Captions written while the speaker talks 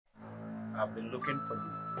I've been looking for you.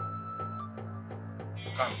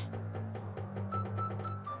 Come.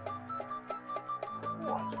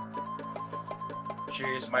 What? She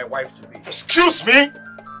is my wife to be. Excuse me?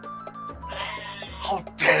 How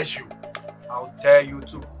dare you? How dare you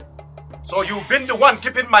too? So you've been the one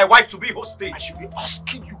keeping my wife to be hostage? I should be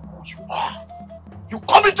asking you who you are. You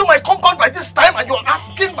come into my compound by this time and you're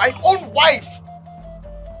asking my own wife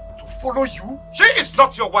to follow you? She is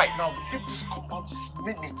not your wife. Now leave this compound this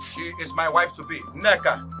minute. She is my wife to be.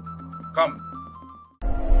 Neka, come.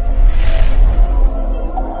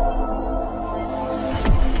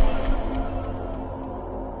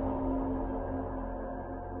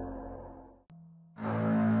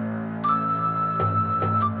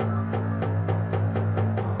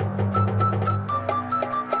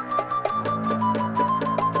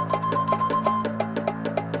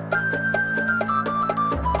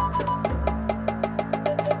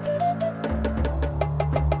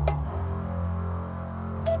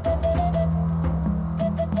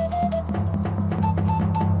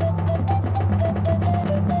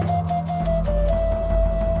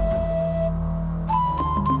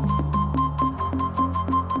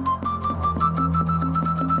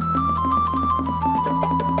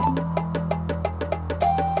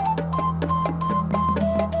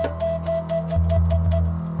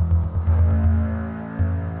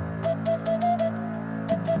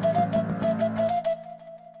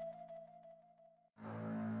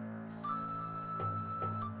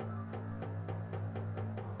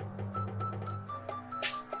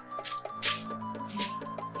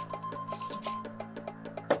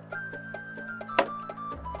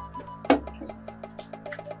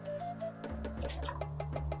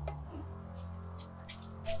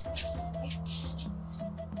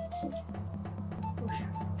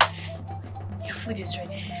 Food is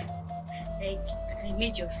ready. I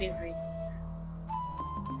made your favorite.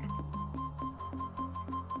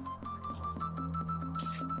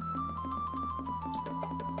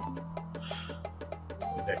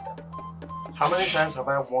 How many times have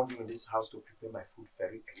I warned you in this house to prepare my food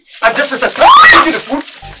very early? And this is the time to give the food?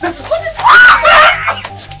 This is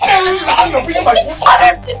you're bringing my food.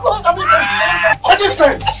 What is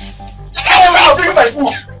that? You're bringing my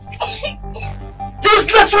food.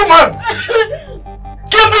 Useless woman!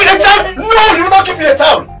 Give me a towel! No, you will not give me a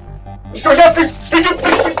towel! You're not bringing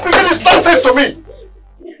this nonsense to me!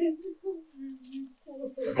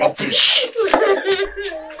 Rubbish!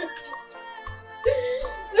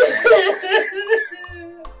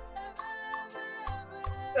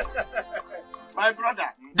 My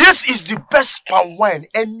brother. This is the best palm wine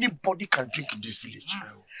anybody can drink in this village.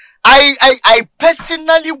 I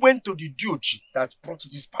personally went to the duty that brought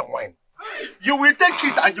this palm wine. You will take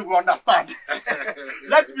it and you will understand.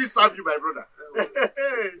 Let me serve you, my brother.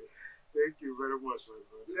 Thank you very much, my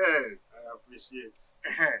brother. Yes, I appreciate.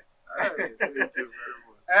 Thank you very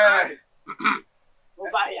much.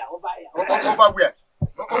 Over here. Over where?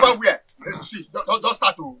 Over where? See, don't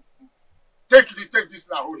start to take this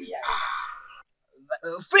now. Hold it.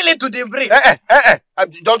 Fill it to the brim.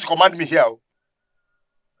 Don't command me here.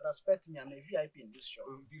 Respect me, I'm a VIP in this shop.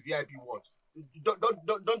 VIP what?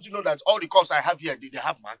 Don't you know that all the cups I have here, they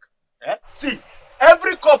have mark? See,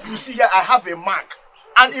 every cup you see here, I have a mark.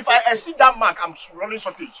 And if I exceed that mark, I'm running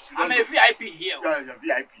shortage. I'm a VIP here. Yeah, you're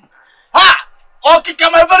VIP. Ha!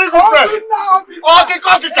 Okika, my very good friend. Okika.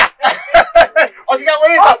 Okika,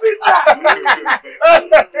 what is that?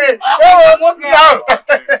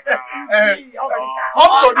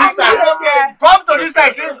 Come to this side. Come to this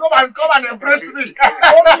side. Come and embrace me.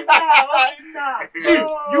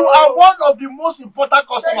 You are one of the most important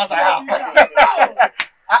customers I have.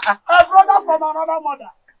 A brother from another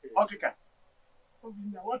mother. Okika.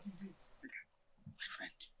 What is it? My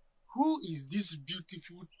friend, who is this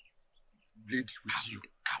beautiful lady with you?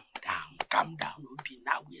 Calm down, Obi.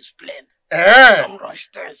 Now we explain. Don't rush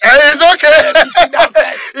this. It's okay.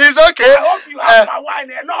 It's okay. I hope you have my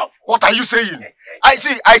wine enough. What are you saying?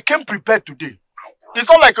 I came prepared today. It's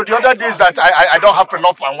not like the other days that I don't have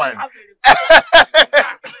enough my wine.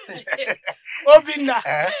 Obinna,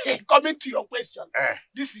 coming to your question.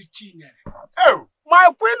 This is Chinyere. Oh.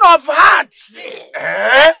 My queen of hearts.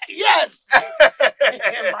 Yes.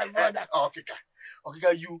 My brother.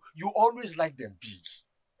 Okay, you always like them big.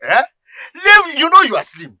 Leave, you know you are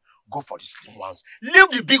slim. Go for the slim ones. Leave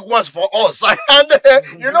the big ones for us. And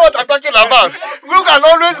you know what I'm talking about. We can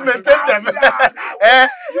always maintain them.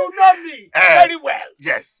 You know me very well.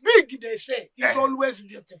 Yes. Big, they say, is always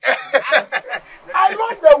beautiful. I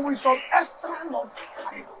love them with some extra love.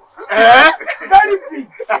 Very big,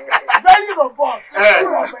 very robust,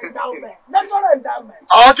 full of endowment, natural endowment.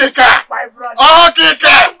 Okay, my brother. Okay,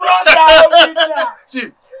 my brother.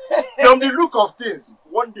 See, from the look of things,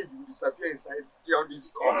 one day you will disappear inside all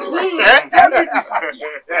these cars. Let me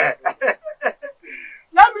disappear.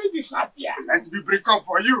 Let me disappear. Let me break up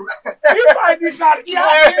for you. If I disappear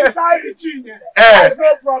inside the children, there's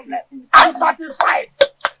no problem. I'm satisfied.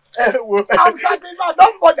 I'm satisfied.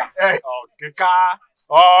 Don't bother.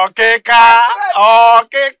 Okay,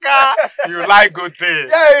 you like good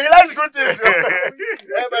things. Yeah, he likes good things.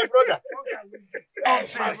 Hey, my brother.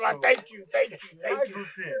 Yes, my brother. Thank you. Good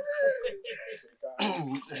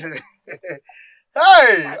things.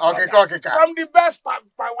 Hey, okay. From the best palm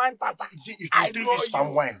wine tata. See, if you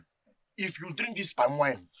drink this palm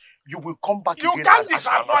wine, you will come back you again. You can't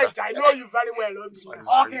disappoint. I know you very well.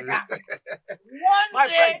 Okay, One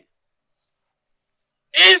day,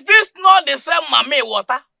 is this not the same mame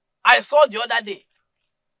water I saw the other day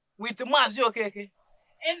with Mazi Okeke in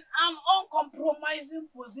an uncompromising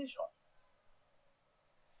position?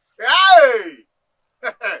 Hey!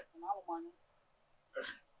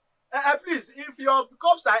 Please, if your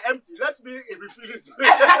cups are empty, let me refill it.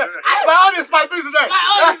 My own is my business. My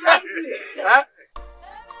own is empty.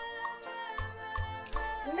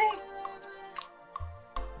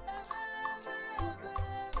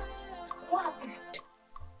 What happened?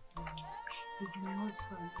 He's my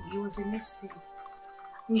husband. It was a mistake.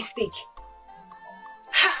 Mistake?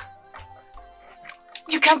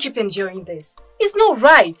 You can't keep enduring this. It's not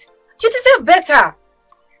right. You deserve better.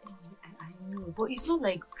 I know, but it's not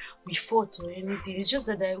like we fought or anything. It's just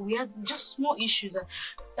that we had just small issues.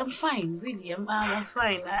 I'm fine, really. I'm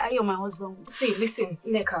fine. I am my husband. See, listen,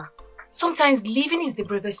 Neka. Sometimes leaving is the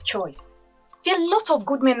bravest choice. There are a lot of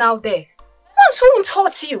good men out there. Ones who won't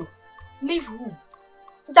hurt you. Leave who?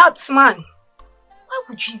 That man. Why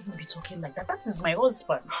would you even be talking like that? That is my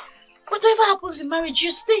husband. Whatever happens in marriage,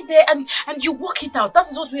 you stay there and you work it out. That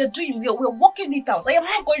is what we are doing. We're working it out. I am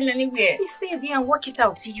not going anywhere. You stay there and work it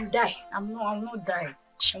out till you die. I'll not die.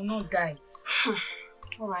 I'll not die.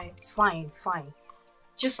 Alright, fine.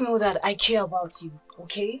 Just know that I care about you,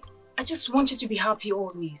 okay? I just want you to be happy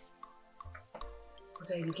always.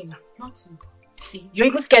 What are you looking at? Not you. See, you're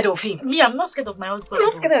even scared of him. Me, I'm not scared of my husband. You're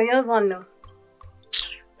not scared of your husband, no.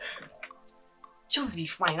 Just be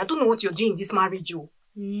fine. I don't know what you're doing in this marriage, oh.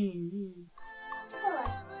 Alright.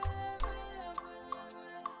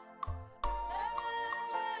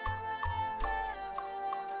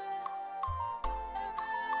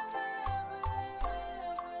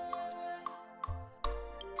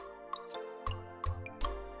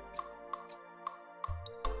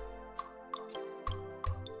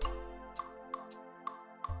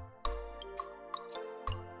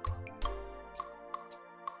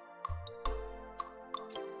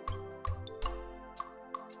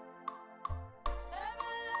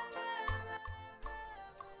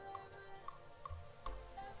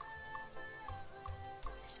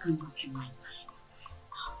 This cannot be my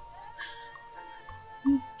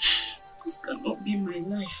life. This cannot be my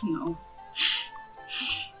life now.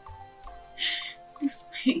 This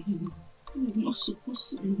pain, this is not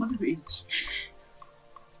supposed to be marriage.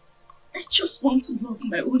 I just want to love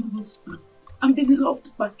my own husband and be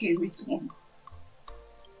loved back in return.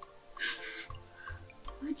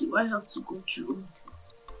 Why do I have to go through all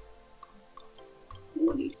this?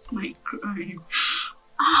 What is my crime?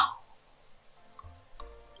 Ow!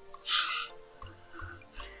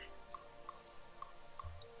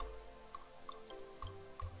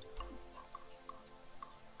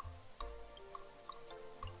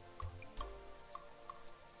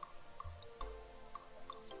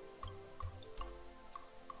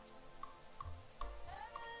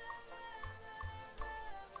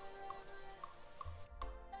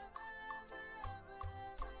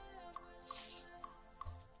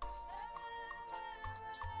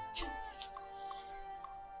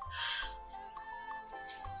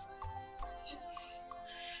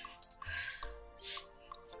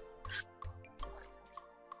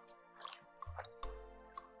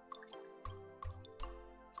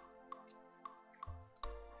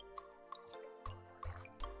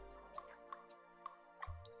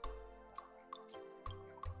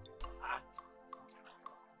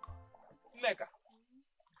 Neka,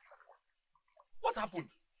 what happened?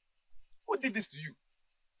 Who did this to you?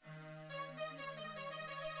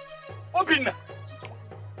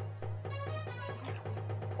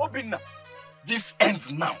 Obinna, this ends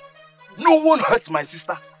now. No one hurts my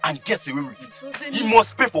sister and gets away with it. He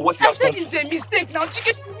must pay for what he has done. I said it's a mistake now.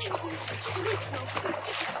 Chicken.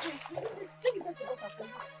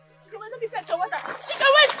 Let me fetch your water. Chicken,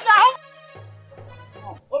 wait now.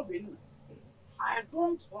 Oh, Obinna, I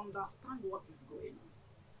don't understand what is going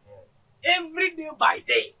on. Every day by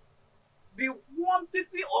day, the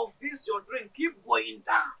quantity of this this your drink keep going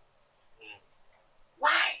down.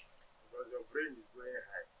 Why? Because your brain is going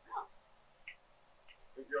high.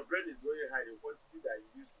 If your brain is going high, the quantity that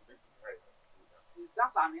you use to make it high has to go down. Is that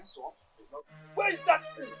an insult? It's not. Where is that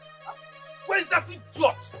thing? Where is that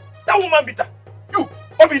idiot? That woman beater. You,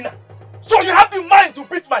 Obina. So you have the mind to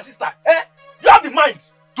beat my sister, eh? You have the mind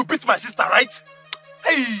to beat my sister, right?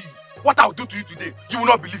 Hey, what I'll do to you today, you will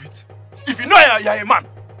not believe it. If you know you're a man,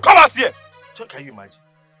 come out here. Can you imagine?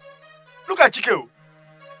 Look at Chike.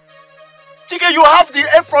 Chike, you have the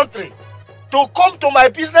effrontery to come to my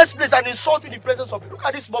business place and insult me in the presence of me. Look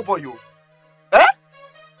at this small boy, you. Eh?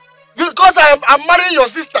 Because I'm marrying your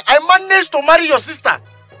sister. I managed to marry your sister.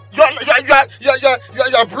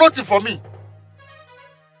 You're bloating for me.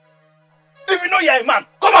 If you know you're a man,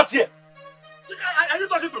 come out here. Are you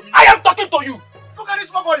talking to me? I am talking to you. Look at this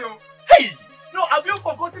small boy, yo. Hey! No, have you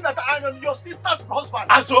forgotten that I am your sister's husband?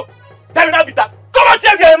 And so, that will not be that. Come out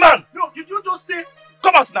here if you're a man. No, did you just say?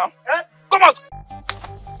 Come out now. Eh? Come out.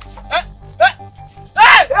 Hey!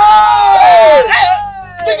 Hey!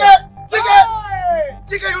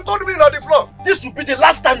 Chike, you told me on the floor. This will be the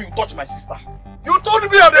last time you touch my sister. You told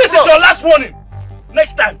me on the floor. This is your last warning.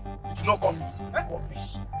 Next time, it will not come easy.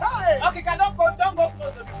 Please. Hey! Okay, don't go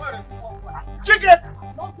closer before I see. Chike,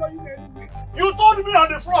 I'm not going anywhere. you told me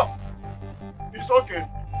on the floor. It's okay.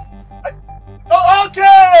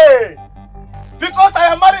 Okay. Because I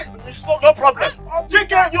am married, it's no problem.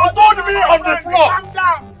 Chike, you told me on the floor. Calm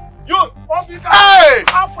down. Hey!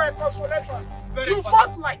 How for a consolation? You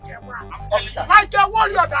fought like a man. Like a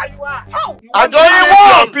warrior that you are. How? I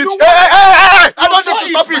don't need your pity. Hey! I don't need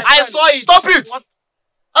to stop it. I saw it. Stop it. What?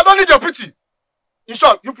 I don't need your pity. In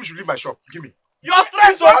short, you should leave my shop. Give me. Your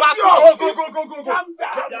strength over Go. Calm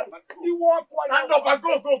down. You walk one. Stand up and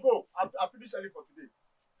go. I'll finish selling for today.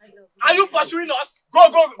 Are you pursuing us? Go.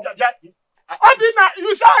 Yeah. Obina,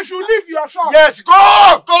 you say I should leave your shop. Yes, go.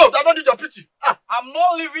 I don't need your pity. I'm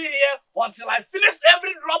not leaving here until I finish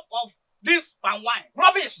every drop of this palm wine.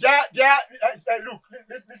 Rubbish. Yeah. Look,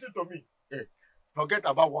 listen to me. Hey, forget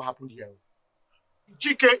about what happened here.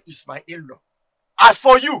 Chike is my in-law. As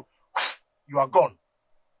for you, you are gone.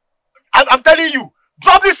 I'm telling you,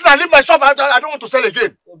 drop this and leave my shop. I don't want to sell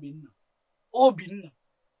again. Obina,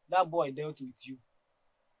 that boy dealt with you.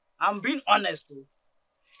 I'm being honest too.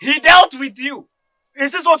 He dealt with you.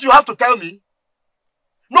 Is this what you have to tell me?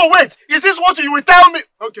 No, wait. Is this what you will tell me?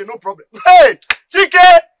 Okay, no problem. Hey,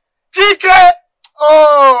 Chike.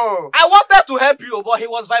 Oh. I wanted to help you, but he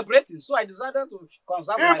was vibrating, so I decided to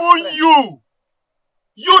conserve my strength. Even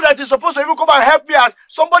you that is supposed to even come and help me as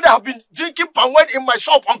somebody have been drinking palm wine in my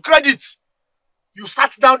shop on credit. You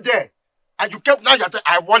sat down there and you kept now.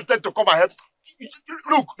 I wanted to come and help.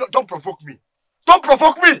 Look, don't provoke me. Don't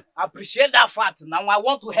provoke me. Appreciate that fact. Now I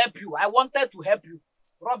want to help you. I wanted to help you.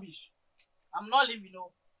 Rubbish. I'm not leaving,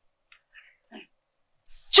 no.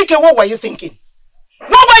 Chike, what were you thinking?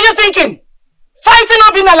 What were you thinking? Fighting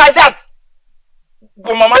Obina like that?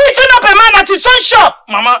 But Mama, beating up a man at his own shop.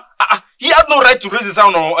 Mama, he had no right to raise his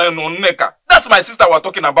hand on Neka. That's my sister we're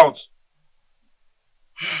talking about.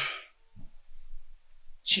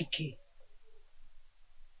 Chike.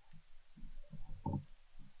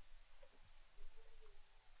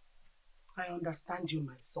 I understand you,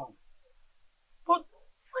 my son. But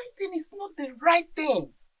fighting is not the right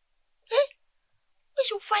thing. Eh? We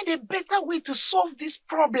should find a better way to solve this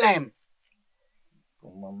problem.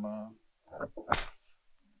 Oh, Mama,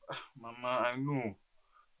 I know.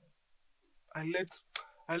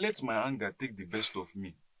 I let my anger take the best of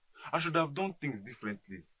me. I should have done things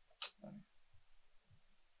differently.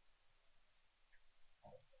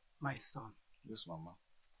 My son. Yes, Mama.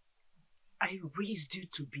 I raised you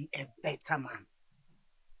to be a better man.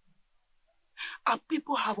 Our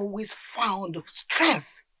people have always found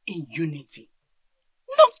strength in unity,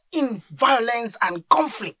 not in violence and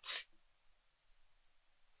conflict.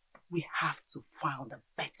 We have to find a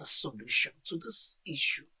better solution to this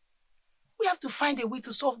issue. We have to find a way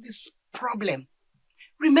to solve this problem.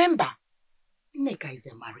 Remember, Neka is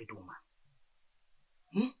a married woman.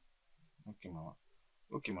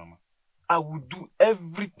 Okay, Mama. I will do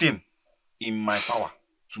everything in my power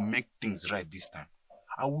to make things right this time.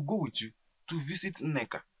 I will go with you to visit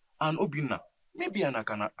Neka and Obina. Maybe I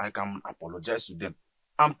can apologize to them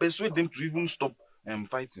and persuade them to even stop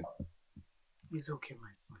fighting. It's okay, my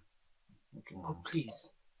son. Okay, But Mama.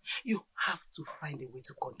 please, you have to find a way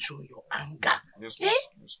to control your anger. Yes, Eh?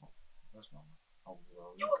 Mama. Yes, Mama.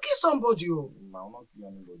 You will kill somebody. I will not kill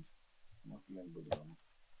anybody. I will not kill anybody, Mama.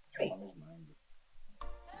 I will manage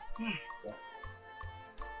my anger. Yeah.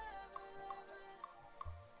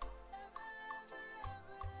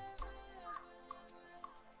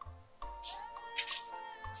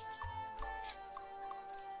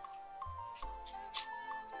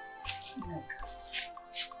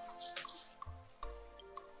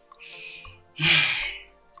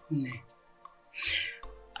 Ne,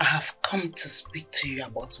 I have come to speak to you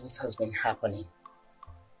about what has been happening.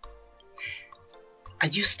 Are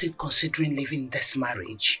you still considering leaving this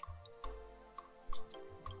marriage?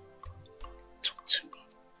 Talk to me.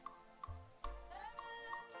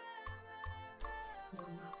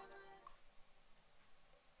 Mama,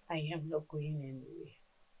 I am not going anywhere.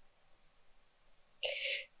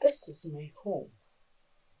 This is my home.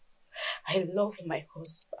 I love my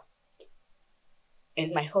husband.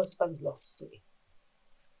 And my husband loves me.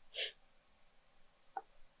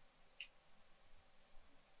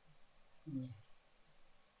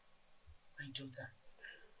 My daughter,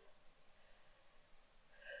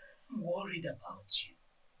 I'm worried about you.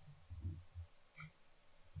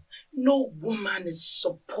 No woman is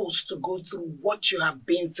supposed to go through what you have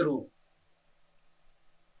been through.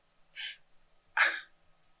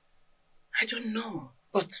 I don't know,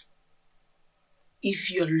 but if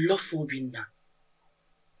your love for Obinna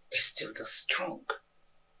is still that strong,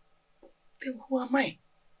 then who am I?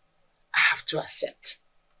 I have to accept.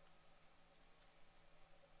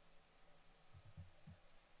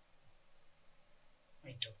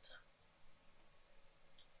 My daughter,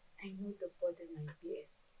 I know the burden I bear.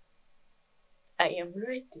 I am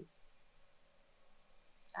ready.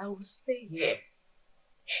 I will stay here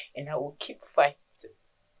and I will keep fighting.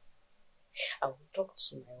 I will talk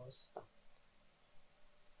to my husband.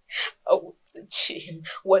 I will teach him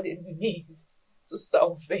what it means to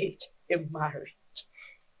salvage a marriage.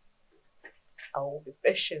 I will be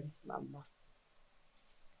patient, Mama.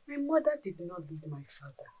 My mother did not leave my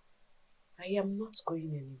father. I am not going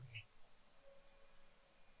anywhere.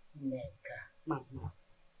 Nega. Mama.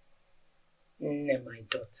 Ne, my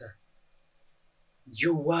daughter.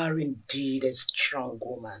 You are indeed a strong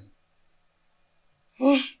woman.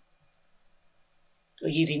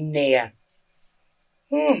 Irinea.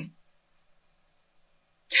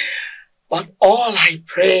 But all I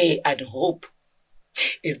pray and hope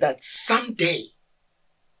is that someday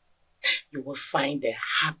you will find the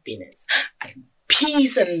happiness and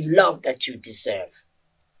peace and love that you deserve.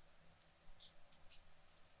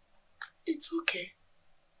 It's okay.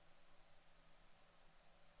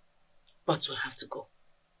 But we have to go.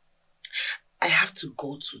 I have to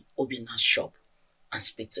go to Obinna's shop and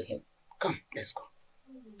speak to him. Come, let's go.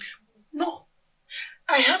 No,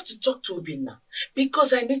 I have to talk to Obinna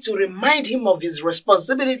because I need to remind him of his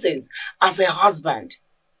responsibilities as a husband.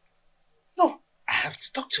 No, I have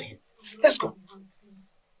to talk to him. Let's go.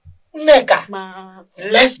 Nega,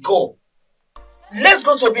 let's go. Let's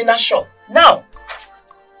go to Obinna's shop now.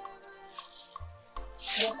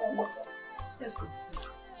 Let's go.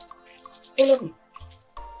 Follow me.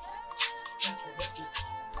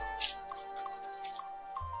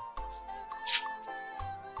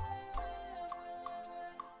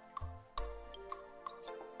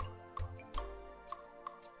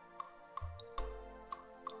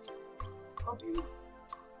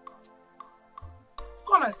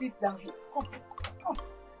 Come and sit down here. Come.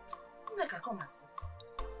 Neka, come and sit.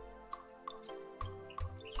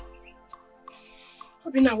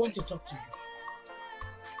 Obinna, I want to talk to you.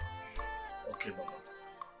 Okay, Mama.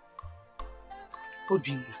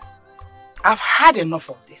 Obinna, I've had enough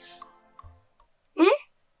of this.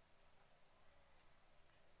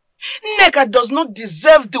 Neka does not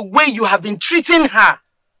deserve the way you have been treating her.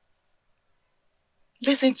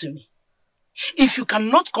 Listen to me. If you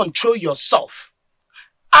cannot control yourself,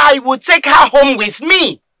 I will take her home with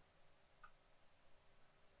me.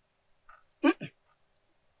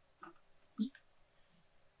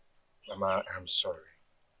 Mama, I'm sorry.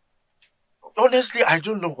 Honestly, I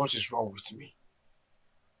don't know what is wrong with me.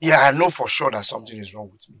 Yeah, I know for sure that something is wrong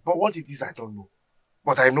with me. But what it is, I don't know.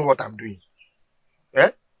 But I know what I'm doing.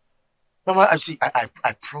 Eh? Mama,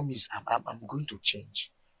 I promise I'm going to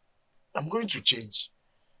change. I'm going to change.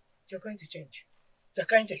 You're going to change. You're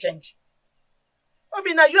going to change.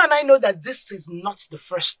 Obinna, you and I know that this is not the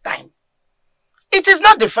first time. It is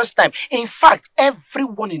not the first time. In fact,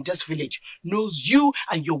 everyone in this village knows you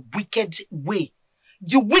and your wicked way.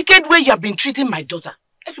 The wicked way you have been treating my daughter.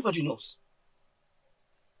 Everybody knows.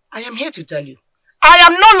 I am here to tell you, I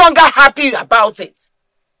am no longer happy about it.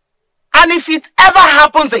 And if it ever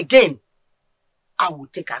happens again, I will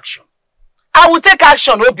take action. I will take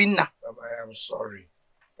action, Obinna. Mama, I am sorry.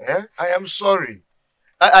 Eh? I am sorry.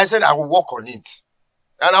 I said I will work on it.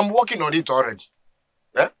 And I'm working on it already.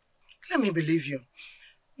 Eh? Let me believe you.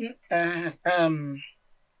 And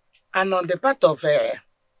on the part of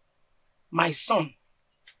my son,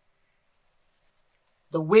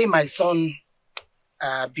 the way my son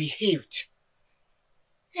behaved,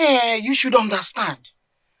 You should understand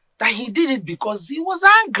that he did it because he was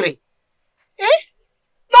angry.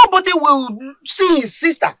 Nobody will see his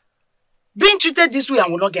sister being treated this way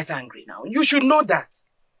and will not get angry now. You should know that.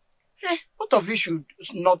 Both of you should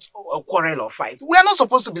not quarrel or fight. We are not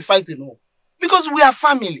supposed to be fighting, no, because we are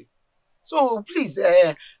family. So please,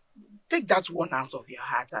 take that one out of your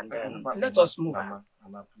heart and let us move on.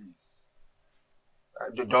 Mama, please.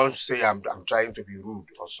 Don't say I'm trying to be rude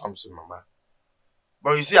or something, Mama.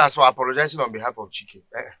 But you see, as for apologizing on behalf of Chike,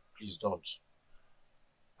 please don't.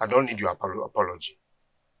 I don't need your apology.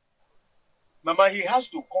 Mama, he has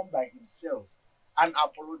to come by himself and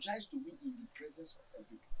apologize to me in the presence of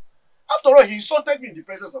everybody. After all, he insulted me in the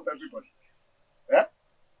presence of everybody.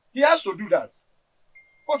 He has to do that.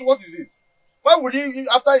 What is it? Why would he,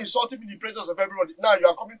 after insulting me in the presence of everybody, now you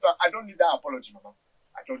are coming to, I don't need that apology, Mama.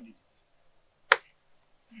 I don't need it.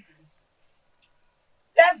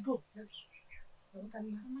 Let's go.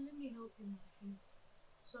 Mama, let me help you.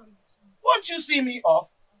 Sorry. Won't you see me off?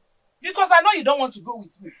 Because I know you don't want to go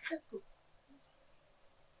with me. Let's go.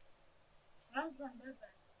 Husband, bye-bye.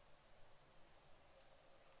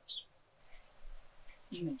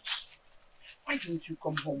 Why don't you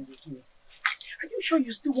come home with me? Are you sure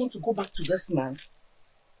you still want to go back to this man?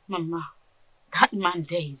 Mama, that man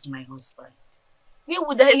there is my husband. Where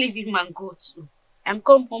would I leave him and go to? And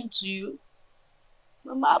come home to you?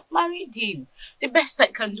 Mama, I've married him. The best I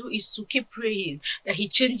can do is to keep praying that he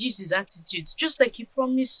changes his attitude, just like he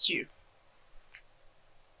promised you.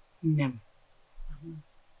 Nem,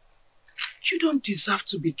 you don't deserve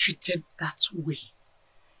to be treated that way.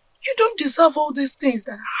 You don't deserve all these things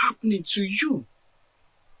that are happening to you.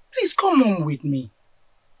 Please come on with me.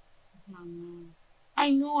 Mama, I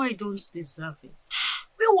know I don't deserve it.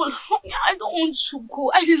 I don't want to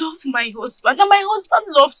go. I love my husband, and my husband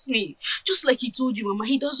loves me. Just like he told you, Mama,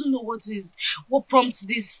 he doesn't know what prompts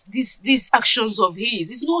these actions of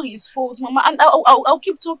his. It's not his fault, Mama. And I'll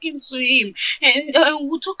keep talking to him, and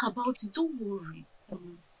we'll talk about it. Don't worry.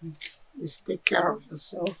 Please take care of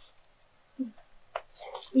yourself.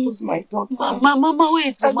 Who's my daughter? Mama,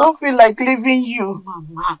 wait. I don't feel like leaving you.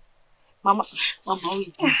 Mama,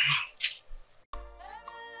 wait.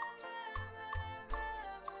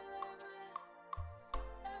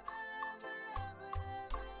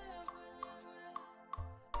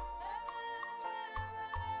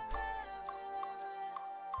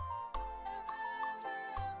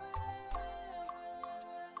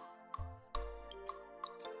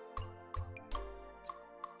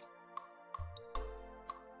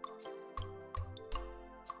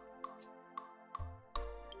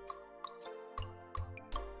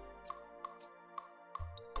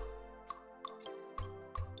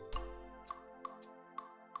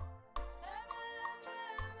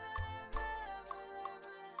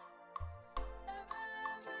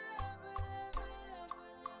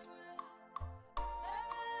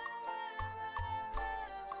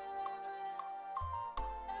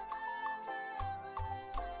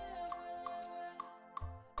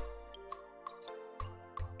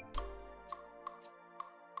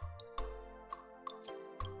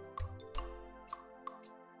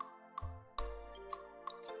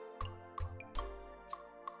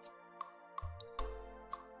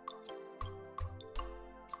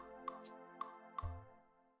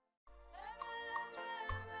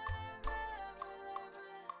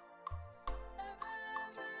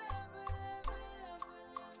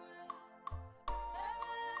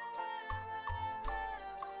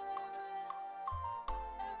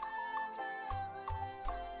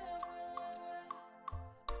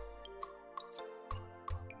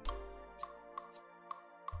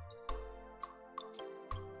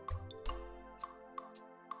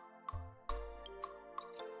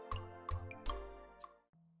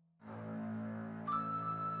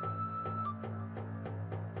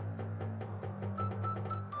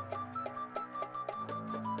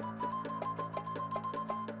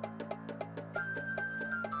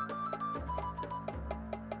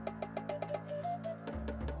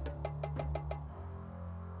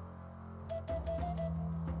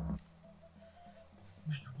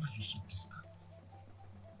 So distant.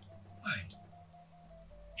 Why?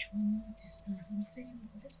 I'm not distant. I'm saying,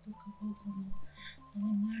 let's talk about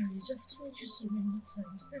our marriage. I've told you so many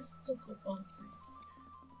times. Let's talk about it.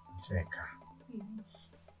 Veka,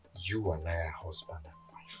 you and I are husband and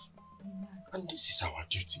wife. And this is our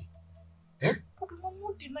duty. But I'm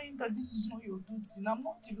not denying that this is not your duty. I'm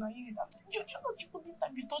not denying it. I'm saying, you know, the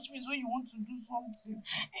time you touch me is when you want to do something.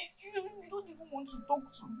 You don't even want to talk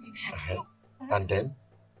to me. And then?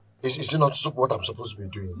 Is it not what I'm supposed to be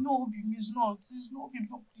doing? No, it's not. It's not.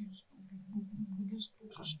 No, please.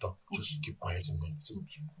 Stop. Just keep quiet in there. See,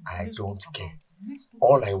 I don't care.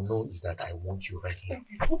 All I know is that I want you right here.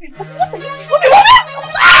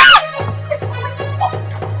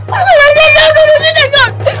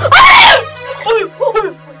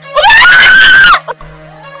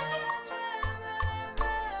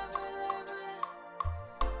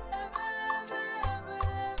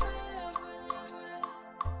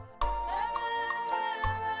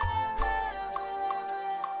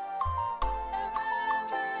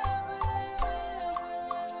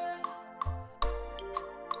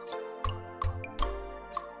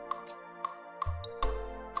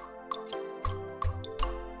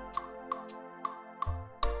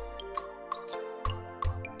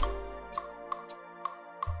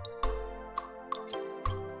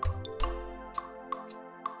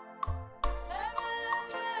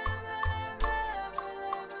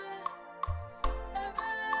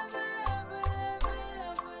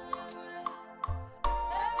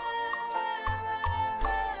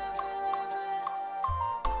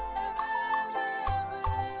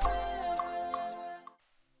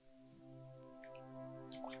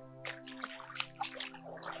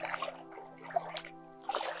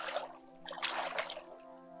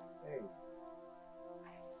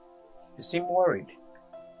 You seem worried.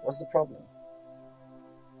 What's the problem?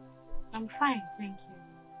 I'm fine, thank you.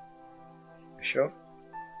 You sure?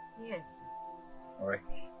 Yes. Alright.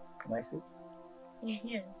 Can I sit?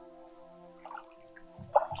 Yes.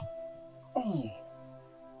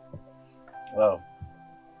 Well.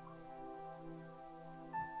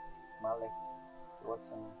 Alex, what's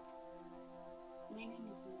your name? My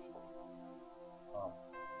name is Nebe. Oh.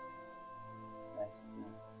 Nice to meet you.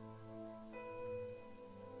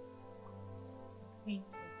 Thank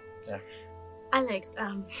you. Yeah. Alex,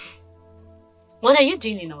 what are you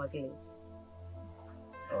doing in our village?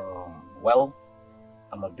 Well,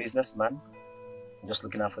 I'm a businessman. I'm just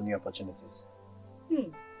looking out for new opportunities.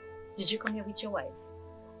 Did you come here with your wife?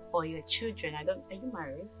 Or your children? Are you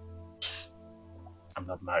married? I'm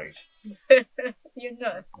not married. You're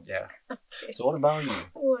not? Yeah. Okay. So what about you?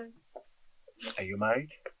 What? Are you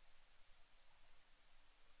married?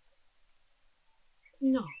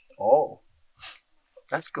 No. Oh.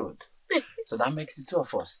 That's good. So that makes the two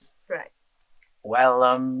of us. Right. Well,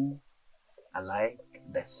 I like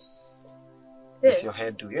this. This? This your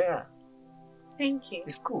hairdo, yeah. Thank you.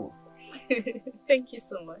 It's cool. Thank you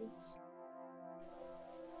so much.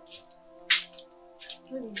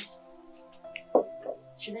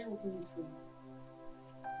 Should I open it for you?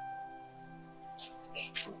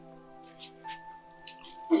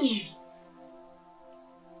 Okay.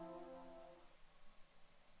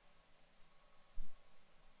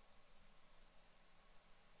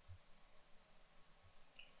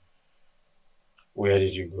 Where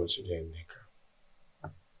did you go today,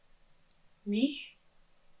 Nika? Me?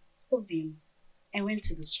 Obi, I went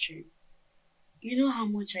to the stream. You know how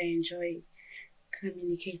much I enjoy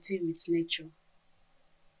communicating with nature.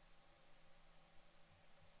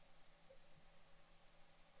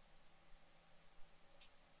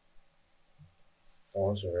 I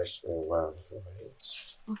want to rest for a while before I eat.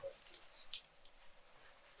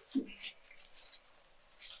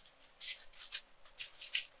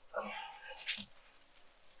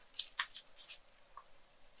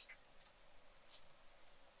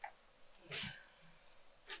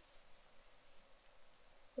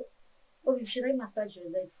 Obi, should I massage your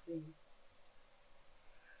leg for you?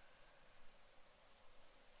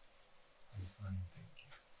 I'm fine, thank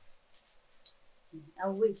you.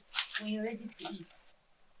 I'll wait when you're ready to eat.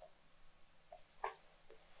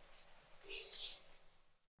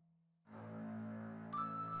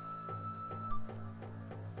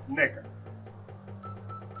 Neka.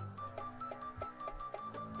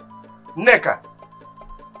 Neka.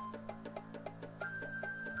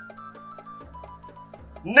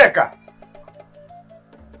 Neka.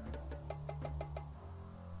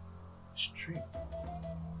 Stream.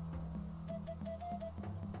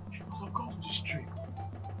 She must have gone to the stream.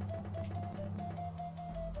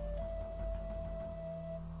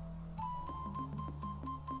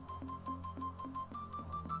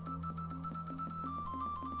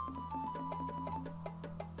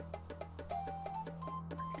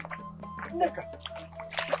 Neka.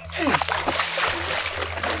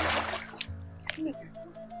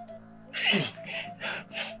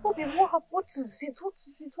 Obi, what is it? What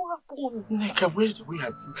is it? What happened? Neka, where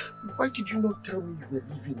have you? Why did you not tell me you were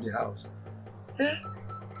leaving the house? Eh?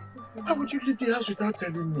 How would you leave the house without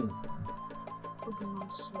telling me? Obi,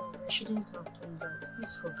 I'm sorry. I shouldn't have done that.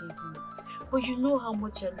 Please forgive me. But you know how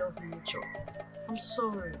much I love nature. I'm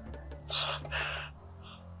sorry.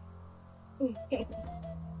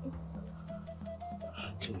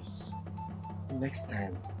 Please, next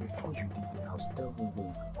time, before you leave the house, tell me where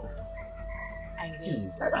you go. I will.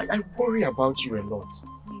 Please, I worry about you a lot.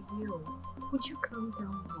 I will. Would you calm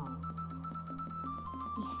down now?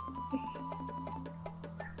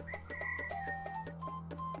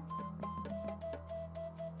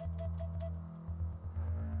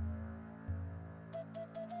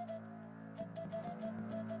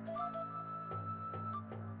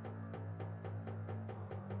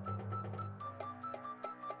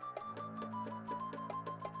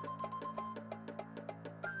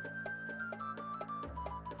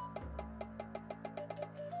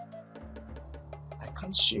 I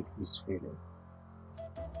can't shake this feeling.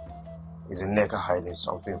 Is Nneka hiding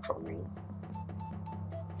something from me?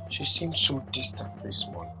 She seems so distant this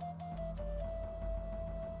morning.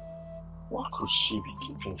 What could she be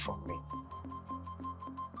keeping from me?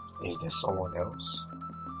 Is there someone else?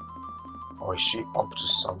 Or is she up to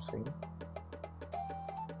something?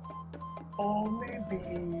 Or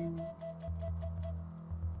maybe...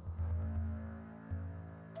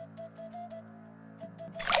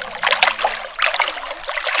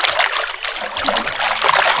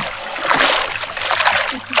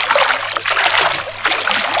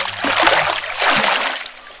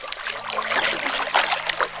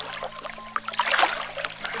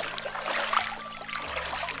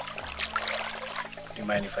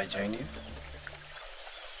 Mind if I join you?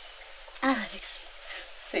 Alex,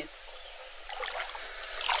 sit.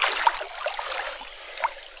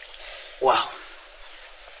 Wow.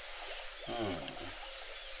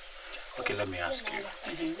 Okay, let me ask you.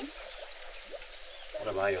 What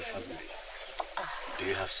about your family? Do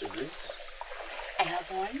you have siblings? I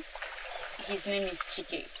have one. His name is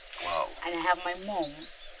Chike. Wow. And I have my mom.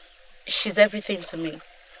 She's everything to me.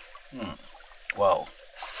 Wow.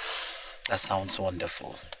 That sounds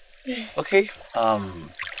wonderful. Okay.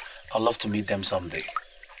 I'd love to meet them someday.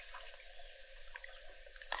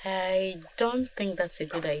 I don't think that's a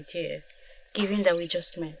good idea, given that we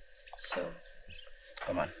just met. So.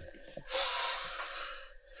 Come on.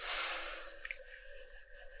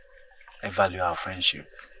 I value our friendship.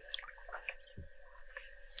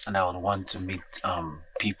 And I would want to meet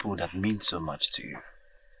people that mean so much to you.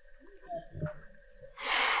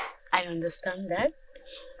 I understand that.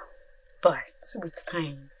 But with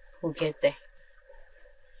time, we'll get there.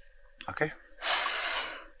 Okay.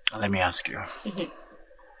 Let me ask you.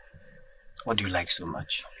 What do you like so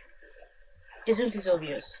much? Isn't it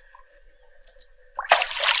obvious?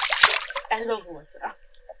 I love water.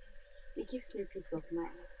 It gives me peace of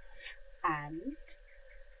mind. And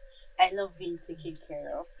I love being taken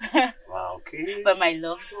care of. Wow, okay. By my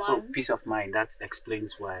loved one. So, peace of mind, that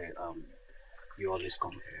explains why you always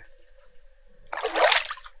come here.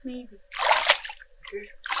 Maybe. Okay.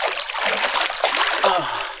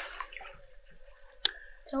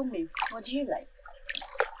 Tell me, what do you like?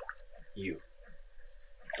 You.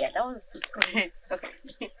 Yeah, that was... okay.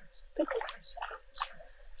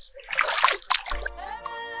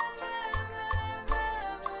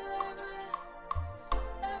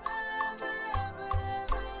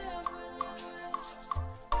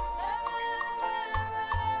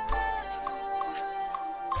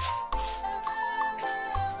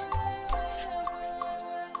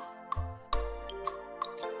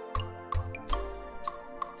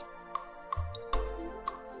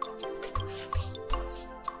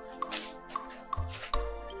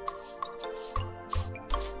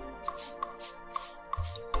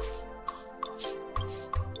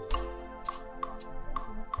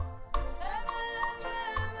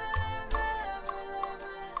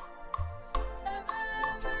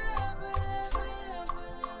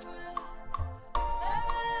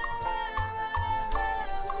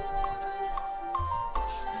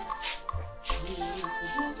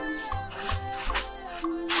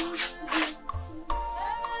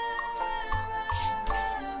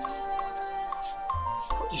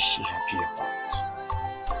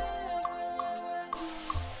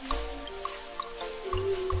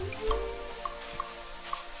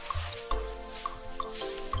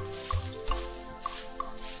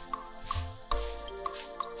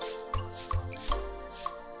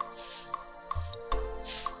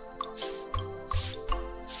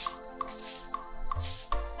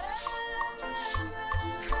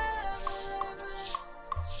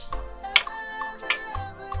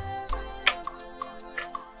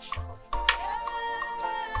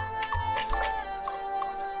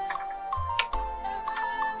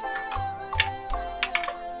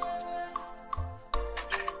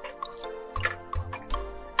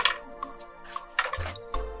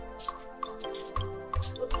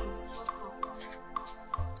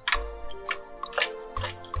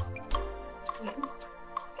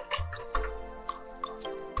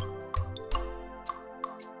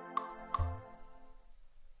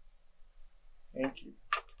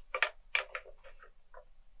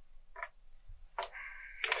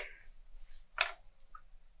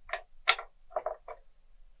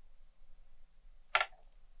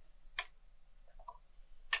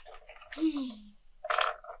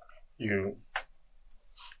 You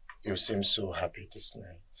seem so happy this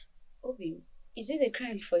night. Obi, is it a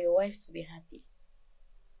crime for your wife to be happy?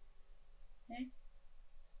 Eh?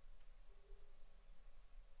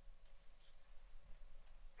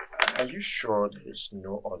 Are you sure there is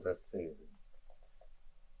no other thing?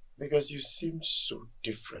 Because you seem so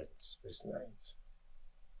different this night.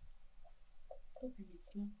 Obi,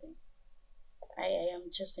 it's nothing. I am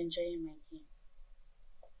just enjoying my game.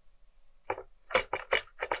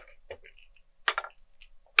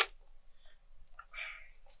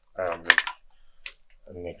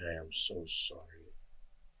 Nick, I am so sorry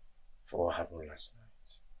for what happened last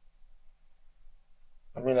night.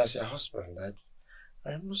 I mean, as your husband,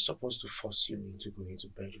 I am not supposed to force you into going to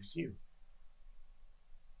bed with you.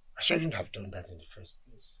 I shouldn't have done that in the first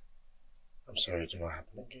place. I'm sorry it will not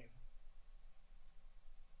happen again.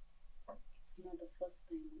 It's not the first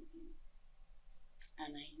time again.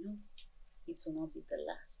 And I know it will not be the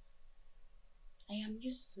last. I am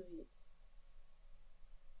used to it.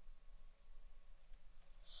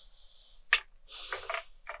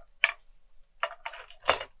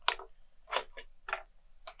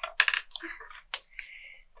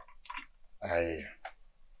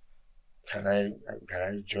 Can I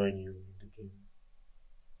join you in the game?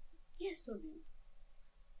 Yes, Obi.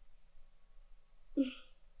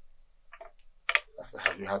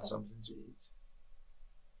 Have you had something to eat?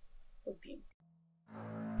 Obi.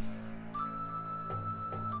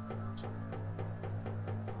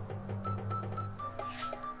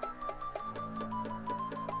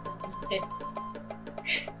 Yes.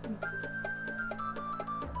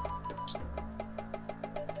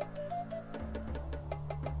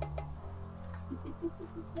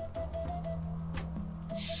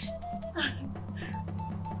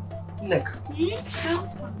 Nick.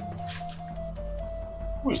 Husband.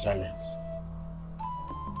 Who is Alex?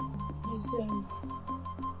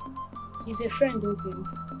 He's a friend, Obi.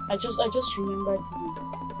 I just remembered him.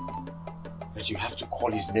 That you have to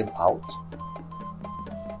call his name out?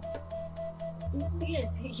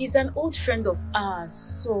 Yes, he's an old friend of ours,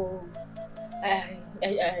 so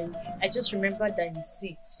I just remembered that he's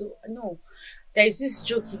sick. So no, there is this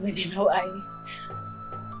joke he made in how Alex.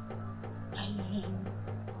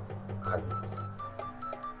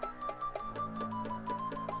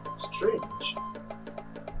 Strange.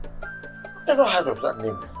 Never heard of that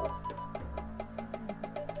name before.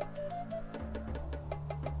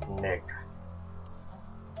 Nick.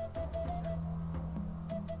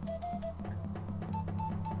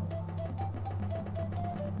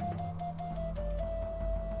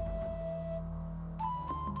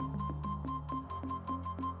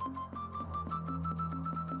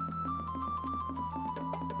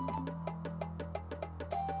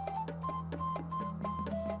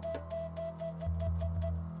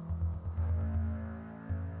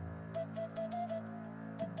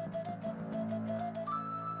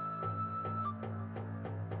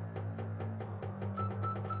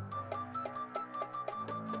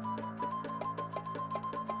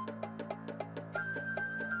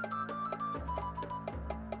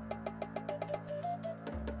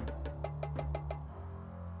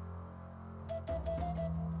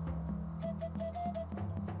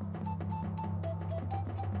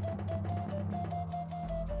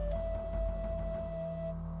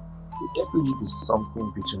 There could be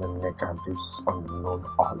something between Nick and this unknown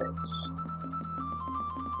Alex.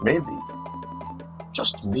 Maybe,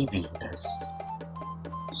 just maybe, there's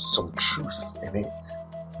some truth in it.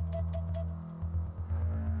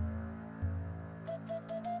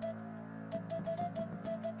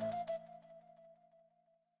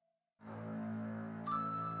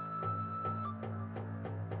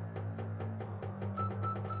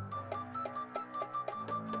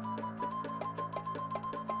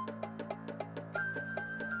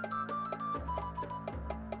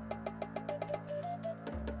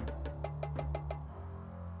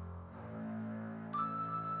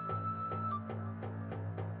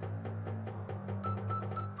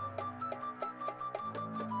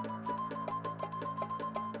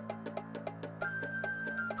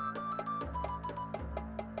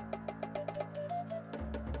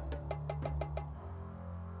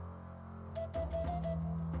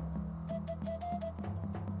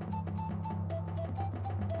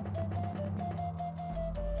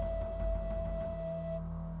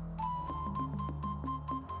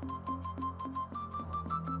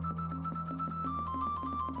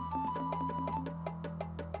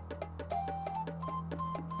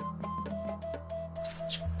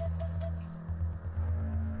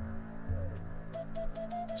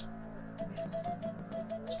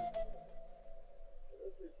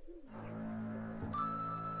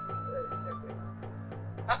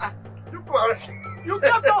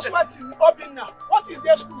 Stop not sweating, Obinna. What is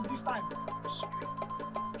their school this time?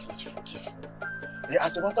 Please forgive me.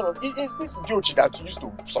 As a matter of, it's this Diochi that used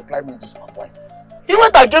to supply me this palm wine. He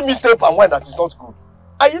went and gave me stale palm wine that is not good.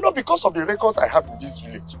 And you know, because of the records I have in this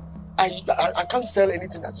village, I can't sell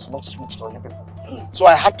anything that is not sweet to you people. So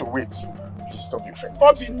I had to wait. Please stop your offending.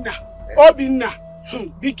 Obinna,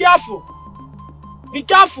 Obinna, be careful. Be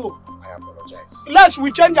careful. I apologize. Lest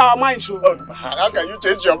we change our minds. So. How can you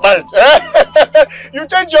change your mind? You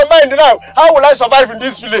change your mind now. How will I survive in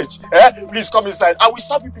this village? Please come inside. I will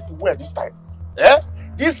serve you people well this time.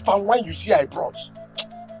 This palm wine you see I brought.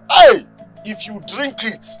 Hey, if you drink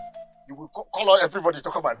it, you will call on everybody to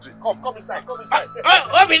come and drink. Come inside, come inside.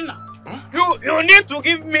 Obinna, you need to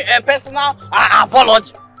give me a personal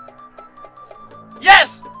apology.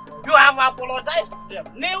 Yes, you have apologized to them.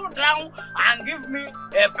 Kneel down and give me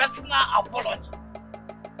a personal apology.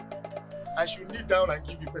 I should kneel down and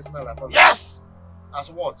give you personal apology? Yes!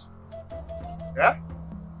 As what? Yeah?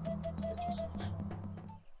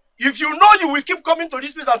 If you know you will keep coming to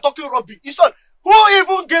this place and talking rubbish, who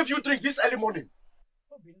even gave you drink this early morning?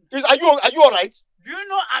 Are you alright? Do you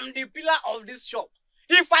know I'm the pillar of this shop?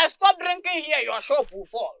 If I stop drinking here, your shop will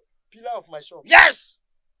fall. Pillar of my shop? Yes!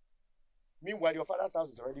 Meanwhile, your father's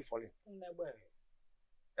house is already falling. Nebe.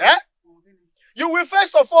 You will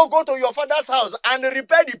first of all go to your father's house and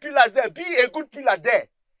repair the pillars there. Be a good pillar there.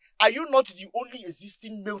 Are you not the only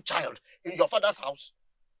existing male child in your father's house?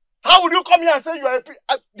 How would you come here and say you are a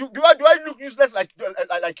pillar? Do I look useless like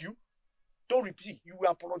you? Don't repeat. You will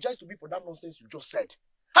apologize to me for that nonsense you just said.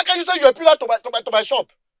 How can you say you are a pillar to my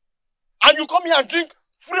shop? And you come here and drink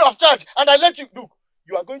free of charge and I let you... Look,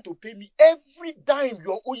 you are going to pay me every dime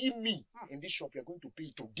you are owing me in this shop. You are going to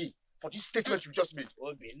pay today for this statement you just made.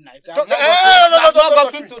 I'm not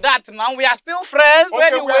gotten to that now. We are still friends. Okay,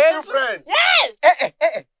 anyway. We are still friends.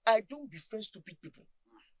 Yes. I don't befriend stupid people.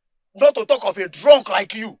 Not to talk of a drunk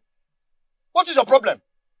like you. What is your problem?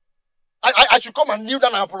 I should come and kneel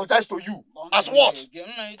down and apologize to you. As what? You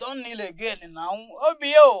don't kneel again now.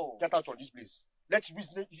 Obio. Get out of this place. Let's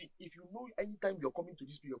reason. If you know anytime you're coming to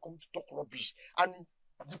this place, you're coming to talk rubbish and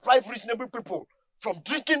deprive reasonable people from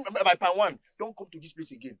drinking my palm wine, don't come to this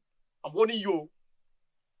place again. I'm warning you.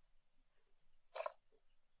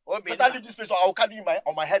 Better leave this place or I'll carry you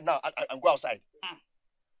on my head now and go outside.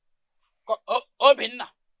 Obinna.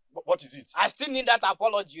 What is it? I still need that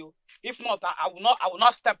apology. If not, I will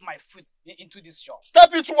not step my foot into this shop. Step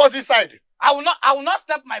it towards this side. I will not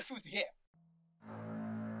step my foot here.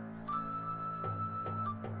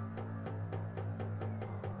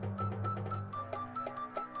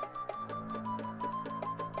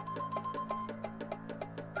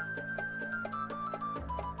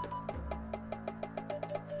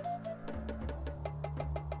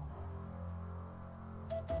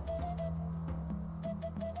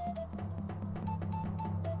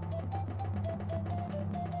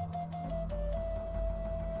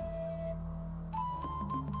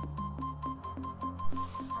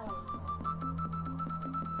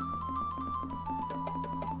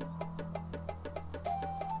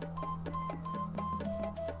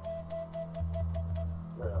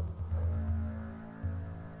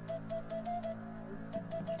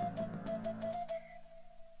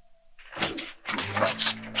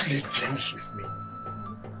 Play games with me.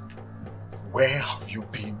 Where have you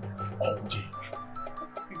been all day?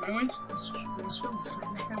 I went to the street. I swear with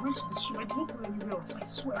my life. I went to the street. I didn't go anywhere else. I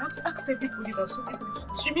swear. I asked everybody that saw me go to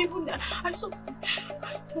the street. Even that I saw.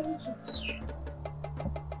 I went to the street.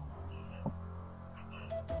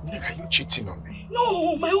 Nick, are you cheating on me?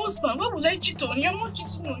 No, my husband. Why would I cheat on you? I'm not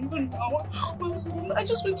cheating on you now. I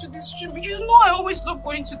just went to the stream. You know I always love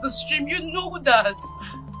going to the stream. You know that.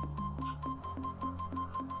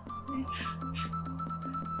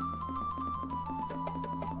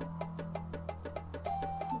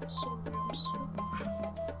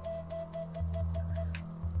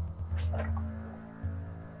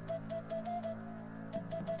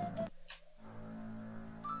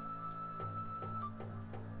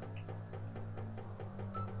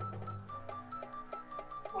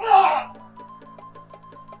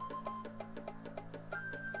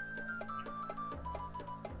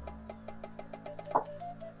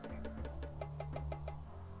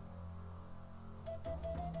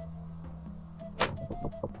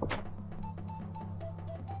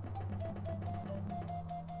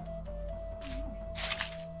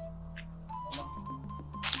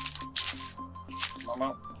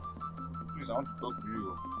 Mama, please, I want to talk to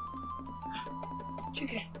you.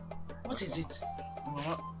 Chike, what is it?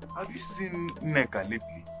 Mama, have you seen Nneka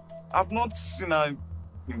lately? I've not seen her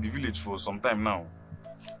in the village for some time now.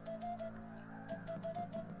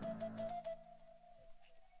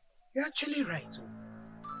 actually right.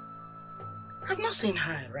 I've not seen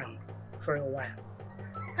her around for a while.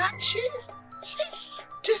 And she's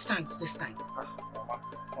distant this time.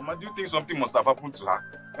 Mama, do you think something must have happened to her?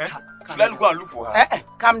 Eh? Should I go and look for her?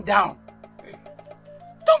 Calm down.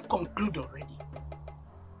 Don't conclude already.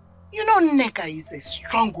 You know Nneka is a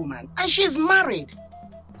strong woman and she's married.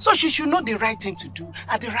 So she should know the right thing to do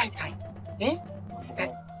at the right time. Eh?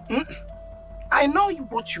 I know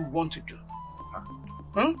what you want to do.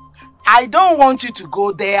 I don't want you to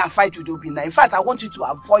go there and fight with Obinna. In fact, I want you to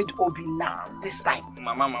avoid Obinna this time.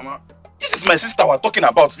 Mama. This is my sister we're talking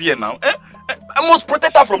about here now. Eh? I must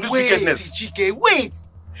protect her from this wickedness. Chike, wait.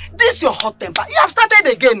 This is your hot temper. You have started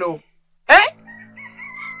again, no? Eh?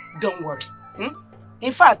 Don't worry.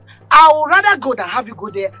 In fact, I would rather go than have you go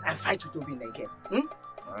there and fight with Obinna again.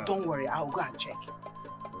 Don't worry, I'll go and check.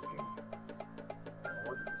 Okay.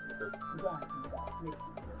 Go and do that.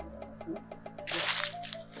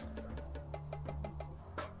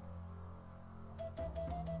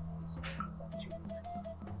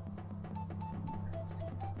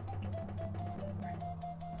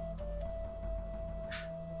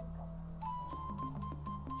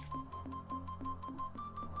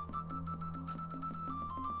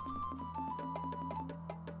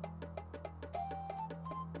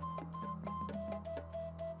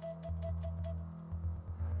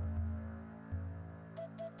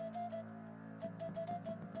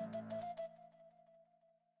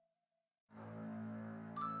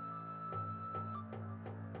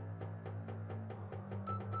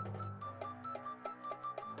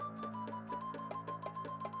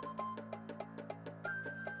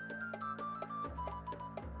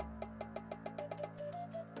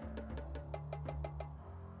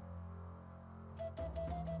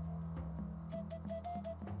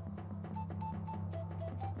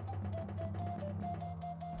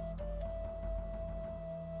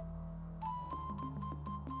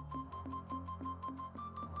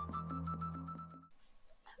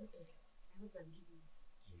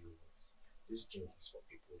 This drink is for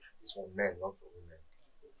people. It's for men, not for women.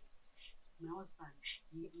 My husband,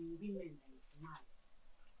 women is mad.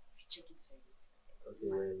 You check it for you.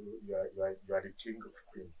 Okay, you are the king of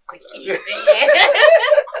queens.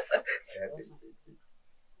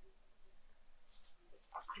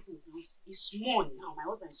 It's small now. My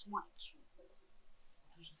husband is small too.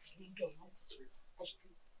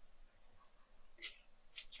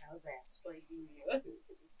 My husband is spoiling you.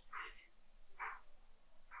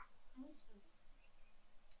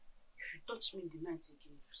 If you touch me in the night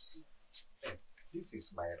again, you see. This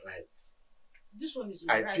is my right. This one is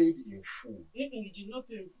my right. I paid in full. You did not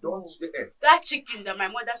pay in full. Don't. That chicken that my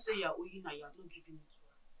mother said you are owing and you are not giving it to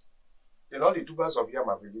her. And all the tubers of yam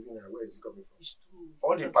I've been giving her, where is it coming from? It's true.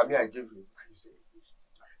 All the pami I gave you, you say.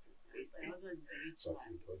 My husband is a rich man.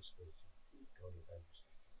 My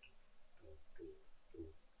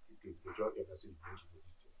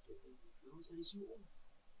husband is your own.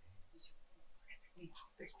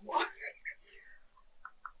 What?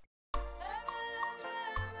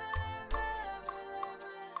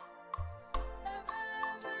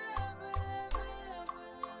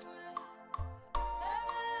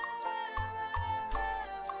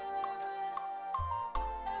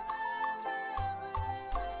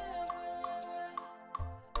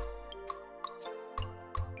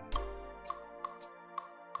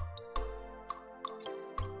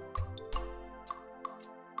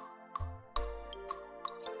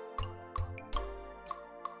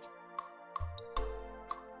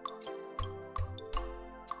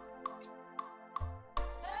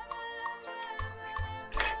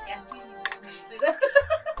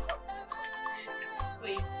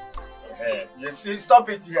 Wait. Okay. You see, stop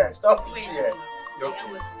it here. Stop it Wait. here.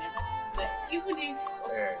 Okay. Even if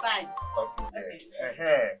fine. Stop it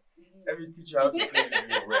here. Let me teach you how to play this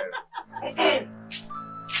game well.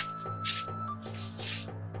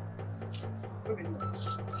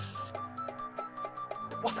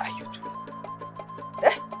 What are you doing?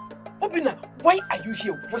 Eh? Obinna, why are you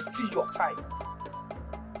here wasting your time?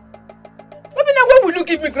 Obinna, when will you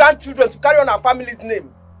give me grandchildren to carry on our family's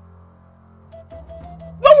name?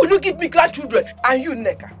 When will you give me grandchildren and you,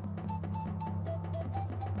 Nneka?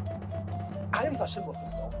 Are you ashamed of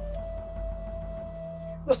yourself?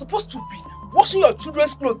 You're supposed to be washing your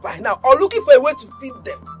children's clothes by now or looking for a way to feed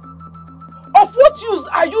them. Of what use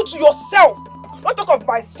are you to yourself? Not talk of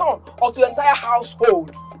my son or to the entire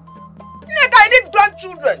household. Nneka, I need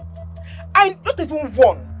grandchildren. I not even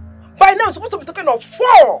one. By now, I'm supposed to be talking of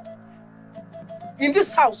 4. In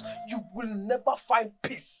this house, you will never find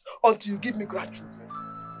peace until you give me grandchildren.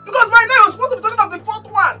 Because by now, you're supposed to be talking of the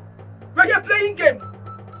 4th one. We're here playing games.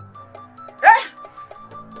 Eh?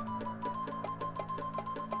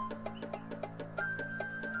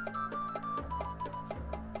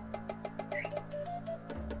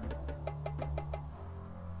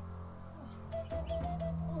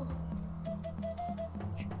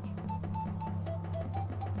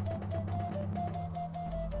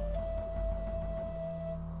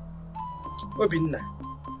 Obinna.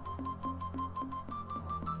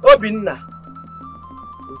 Obinna.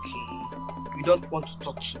 Okay. You don't want to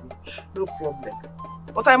talk to me. No problem.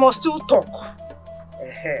 But I must still talk.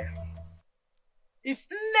 If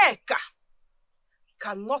Nneka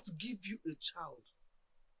cannot give you a child,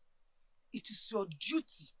 it is your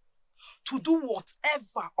duty to do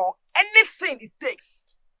whatever or anything it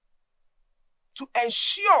takes to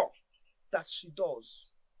ensure that she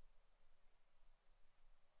does.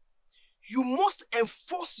 You must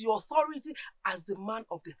enforce your authority as the man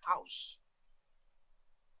of the house.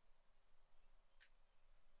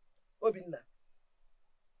 Obinna.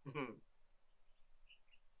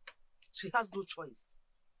 She has no choice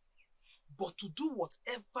but to do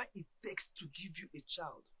whatever it takes to give you a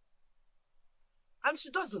child. And she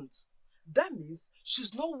doesn't. That means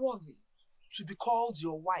she's not worthy to be called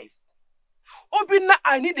your wife. Obinna,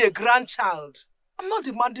 I need a grandchild. I'm not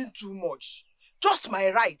demanding too much. Just my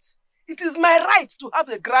right. It is my right to have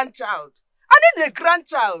a grandchild. I need a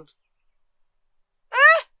grandchild.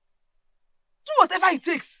 Do whatever it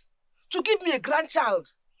takes to give me a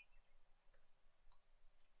grandchild.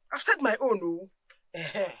 I've said my own, oh.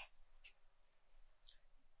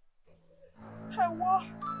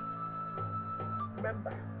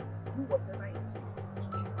 Remember, do whatever it takes to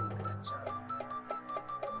give me a grandchild.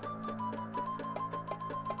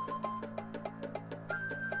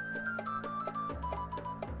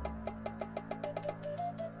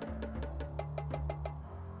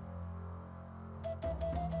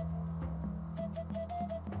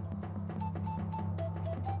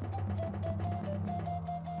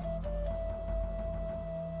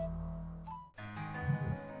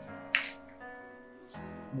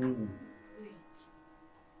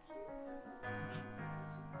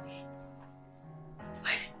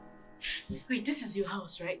 Wait, this is your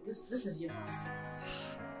house, right? This is your house.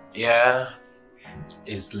 Yeah,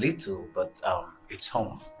 it's little, but it's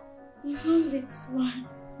home. It's not little.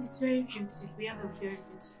 It's very beautiful. We have a very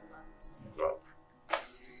beautiful house.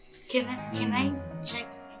 Can I check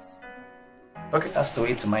this? Okay, that's the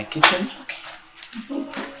way to my kitchen.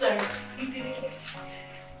 Okay.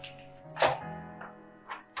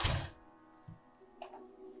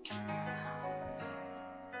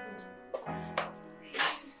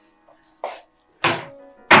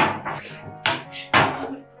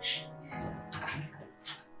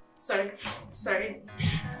 Sorry.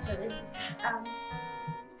 Sorry.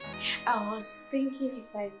 I was thinking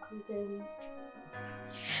if I could,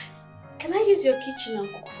 can I use your kitchen and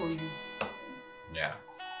cook for you? Yeah,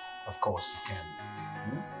 of course you can.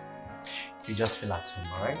 So you just feel at home,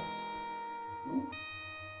 alright?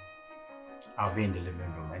 I'll be in the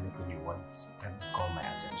living room. Anything you want can call my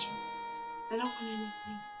attention. I don't want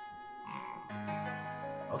anything.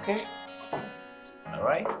 Okay.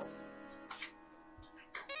 Alright.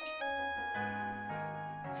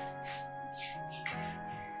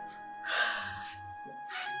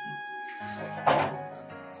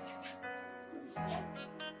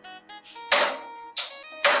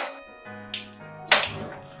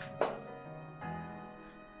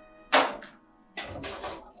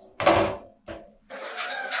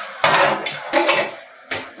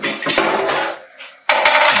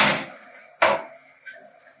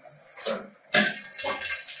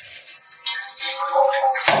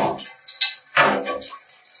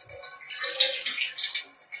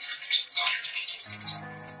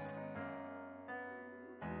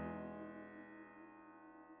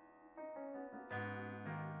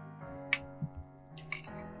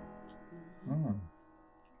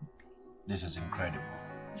 This is incredible.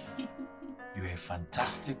 You're a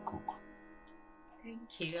fantastic cook.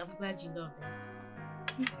 Thank you. I'm glad you love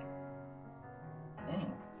it.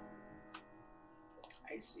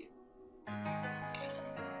 I see.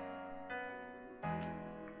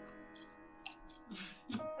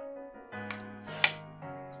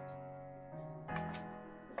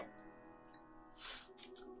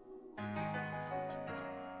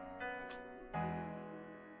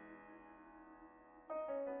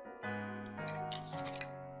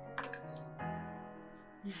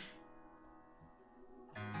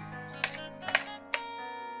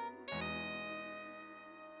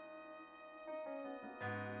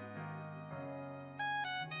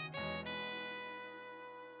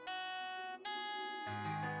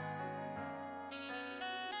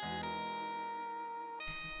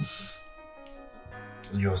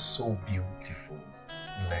 You're so beautiful,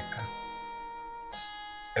 Nneka.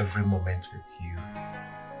 Every moment with you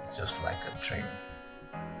is just like a dream.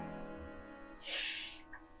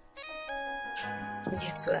 You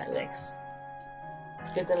too, Alex.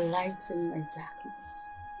 You're the light in my darkness.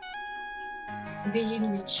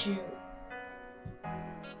 Being with you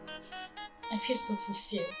I feel so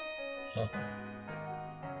fulfilled.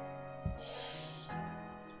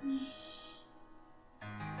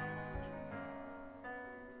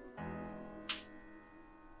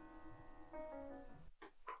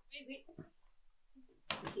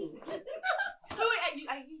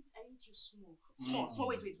 I need you small. Small.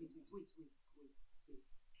 Wait.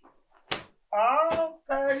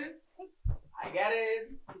 Okay. I get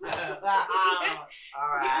it.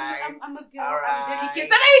 Alright. I'm a girl. Alright. I'm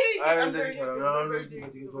dedicated. I'm very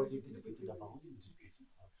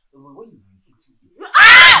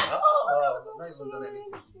Not even done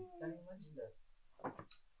anything to me. Can you imagine that?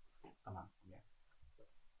 Come on, yeah.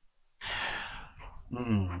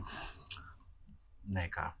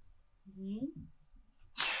 Neka.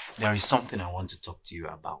 There is something I want to talk to you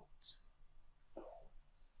about.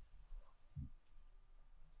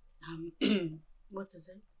 What is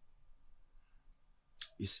it?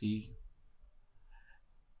 You see,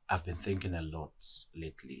 I've been thinking a lot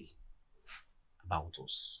lately about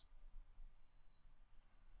us.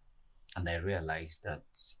 And I realized that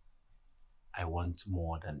I want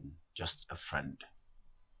more than just a friend.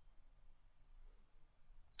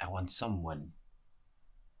 I want someone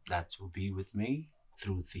that will be with me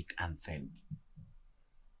through thick and thin.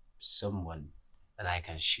 Someone that I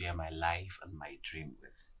can share my life and my dream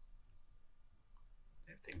with.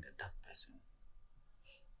 I think that person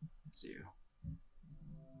is you.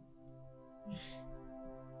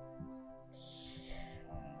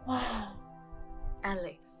 Wow.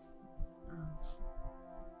 Alex.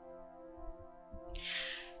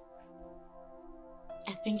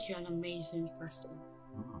 I think you're an amazing person.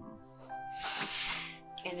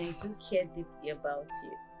 And I do care deeply about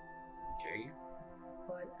you. Okay.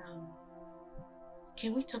 But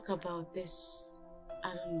can we talk about this,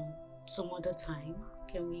 I don't know, some other time?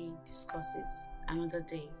 Can we discuss it another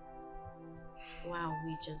day? While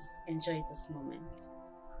we just enjoy this moment.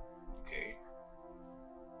 Okay.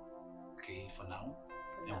 Okay, for now.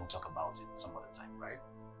 Then we'll talk about it some other time, right?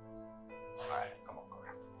 Alright, come on, girl.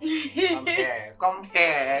 Come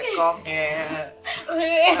here.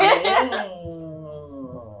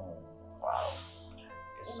 Wow.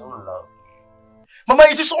 You're so lovely. Mama,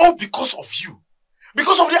 it is all because of you.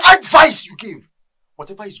 Because of the advice you gave.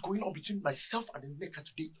 Whatever is going on between myself and Neka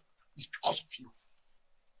today is because of you.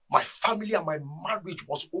 My family and my marriage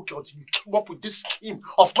was okay until you came up with this scheme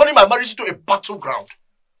of turning my marriage into a battleground.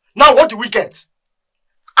 Now what do we get?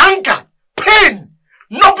 Anger, pain,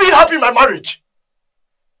 not being happy in my marriage.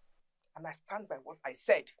 And I stand by what I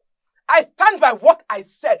said. I stand by what I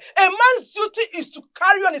said. A man's duty is to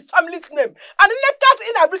carry on his family's name. And Neka's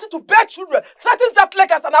inability to bear children threatens that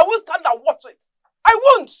legacy, and I won't stand and watch it. I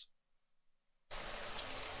won't.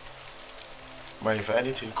 But if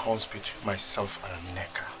anything comes between myself and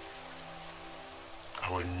Neka, I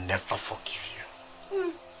will never forgive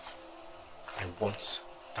you. I want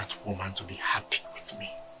that woman to be happy with me.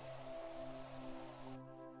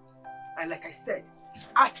 And like I said,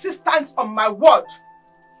 I still stand on my word.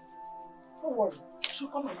 Don't worry, she'll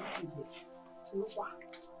come and meet me here.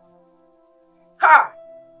 Ha!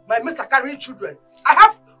 My mates are carrying children.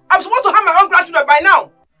 I'm supposed to have my own grandchildren by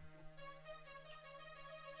now.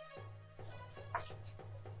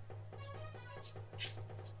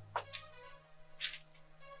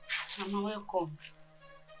 Mama, welcome.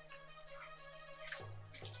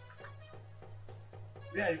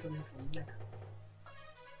 Where are you coming from, Neka?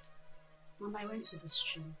 Mama, I went to the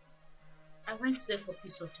stream. I went there for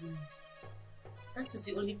peace of mind. That is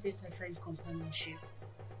the only place I find companionship.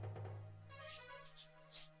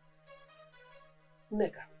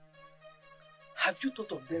 Neka, have you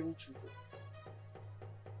thought of bearing children?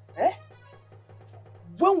 Eh?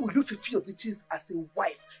 When will you fulfill your duties as a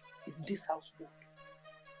wife in this household?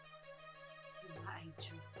 Mama, I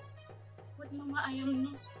do. But Mama, I am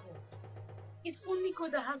not God. It's only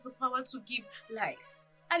God that has the power to give life.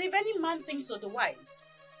 And if any man thinks otherwise,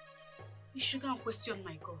 he should go and question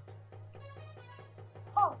my God.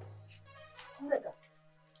 Oh, Nega,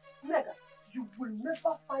 you will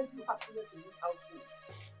never find you happiness in this household.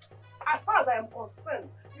 As far as I am concerned,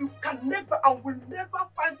 you can never and will never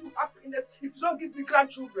find you happiness if you don't give me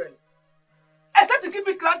grandchildren. Except to give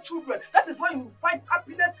me grandchildren, that is when you will find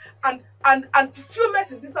happiness and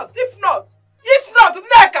fulfillment in this house. If not,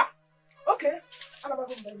 Neka! Okay, I'm about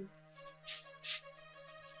to go baby.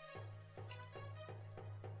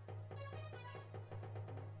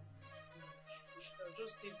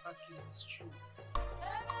 Just stay back in the street.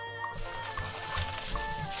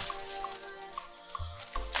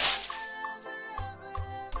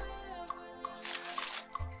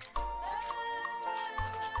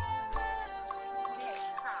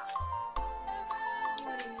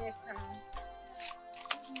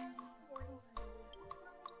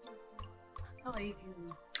 are you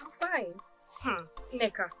doing? I'm fine.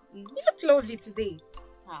 Neka, you look lovely today.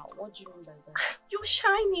 How? What do you mean by that? You're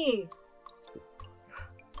shiny.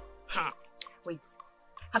 Wait,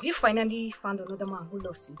 have you finally found another man who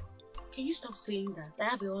loves you? Can you stop saying that? I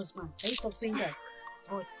have a husband. Can you stop saying that?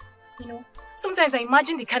 But, you know, sometimes I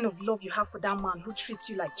imagine the kind of love you have for that man who treats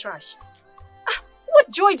you like trash.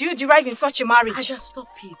 What joy do you derive in such a marriage? I just stop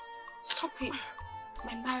it. Stop it.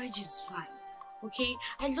 My marriage is fine. Okay?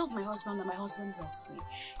 I love my husband and my husband loves me.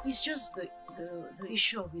 It's just the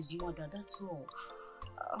issue of his mother, that's all.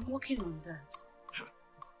 I'm working on that.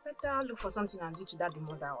 Better look for something and do to that the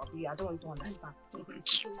mother. I don't want to understand.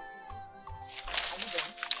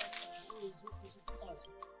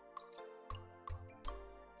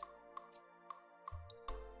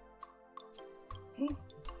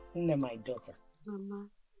 Nne, my daughter. Mama.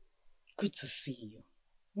 Good to see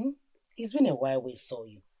you. It's been a while we saw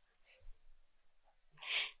you.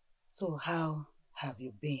 So how have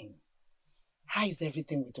you been? How is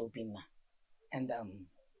everything with Obinna? And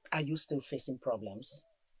are you still facing problems?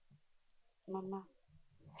 Mama,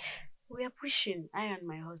 we are pushing, I and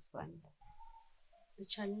my husband. The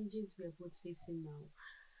challenges we are both facing now,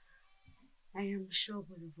 I am sure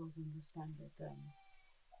both of us understand that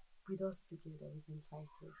with us together we can fight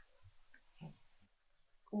it.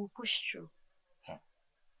 We'll push through.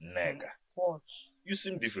 Nega. What? You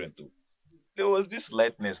seem different too. There was this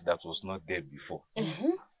lightness that was not there before.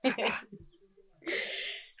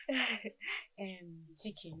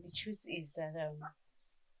 Chicken, the truth is that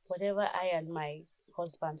whatever I and my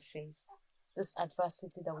husband face, this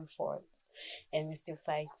adversity that we fought, and we're still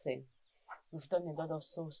fighting, we've done a lot of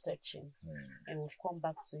soul searching, and we've come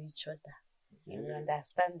back to each other. And we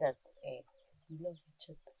understand that we love each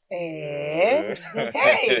other. Hey!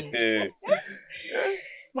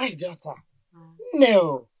 My daughter.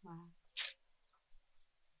 No.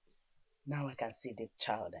 Now I can see the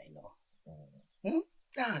child I know.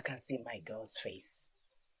 Now I can see my girl's face.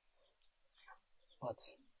 But,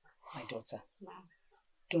 my daughter,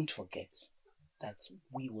 don't forget that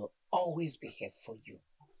we will always be here for you.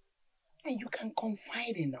 And you can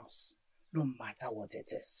confide in us, no matter what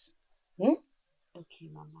it is. Okay,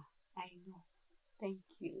 Mama. I know. Thank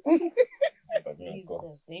you. Please,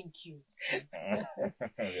 thank you.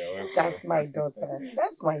 That's my daughter.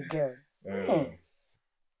 That's my girl.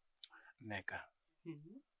 Neka,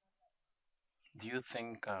 do you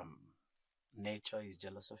think nature is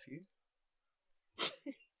jealous of you?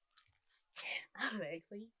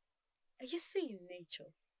 Alex, are you saying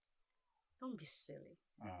nature? Don't be silly.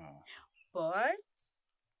 But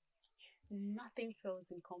nothing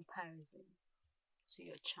fails in comparison to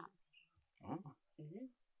your charm. All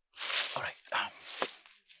right.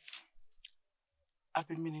 I've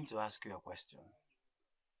been meaning to ask you a question.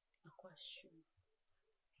 A question?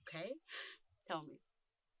 Okay. Tell me.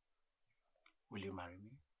 Will you marry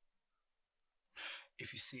me?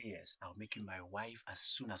 If you say yes, I'll make you my wife as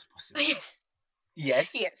soon as possible. Yes.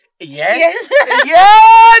 Yes? Yes. Yes?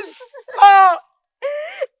 Yes! Oh!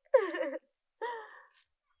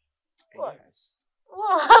 What? Yes.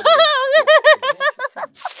 Whoa.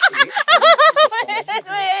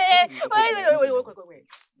 Wait.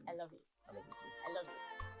 I love you. I love you.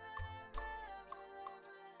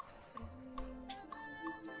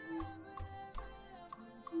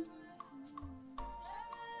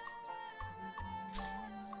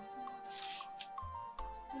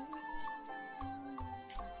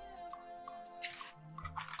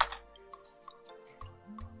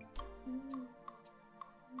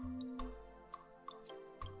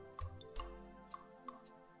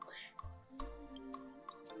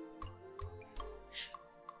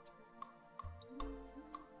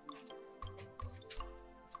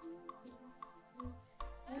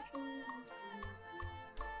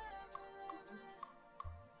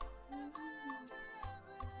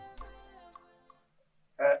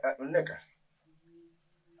 Neka,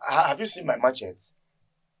 have you seen my match yet?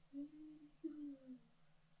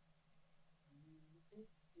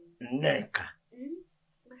 Neka.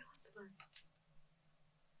 My husband.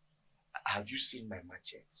 Have you seen my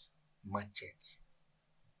machete? Machete.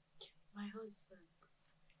 My husband.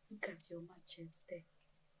 Look at your machete there.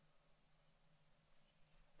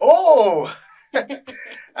 Oh!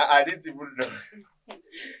 I didn't even know.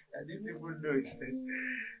 I didn't even know it.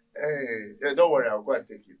 Hey, don't worry, I'll go and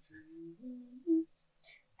take it.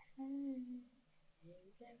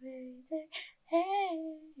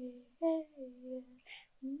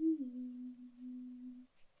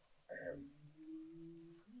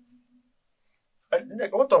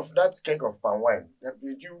 What of that keg of palm wine?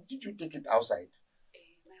 Did you take it outside?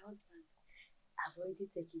 My husband, I've already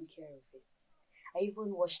taken care of it. I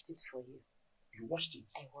even washed it for you. You watched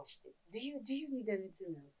it? I watched it. Do you need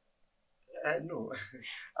anything else? No.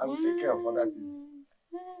 I will take care of other things.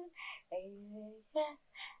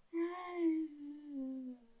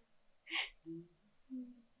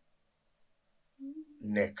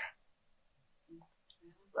 Neka.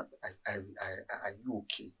 Are you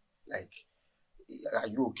okay? Like, are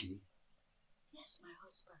you okay? Yes, my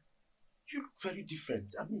husband. You look very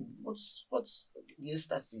different. I mean, what's the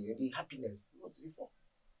ecstasy, the happiness? What is it for?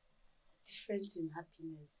 Different in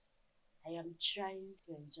happiness. I am trying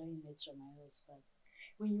to enjoy nature, my husband.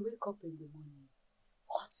 When you wake up in the morning,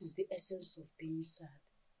 what is the essence of being sad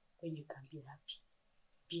when you can be happy?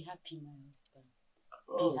 Be happy, my husband.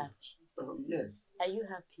 Be happy. Oh, yes. Are you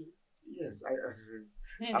happy? Yes,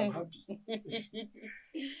 I'm happy.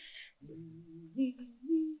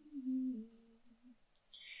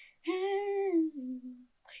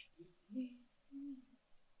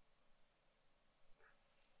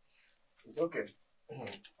 It's okay.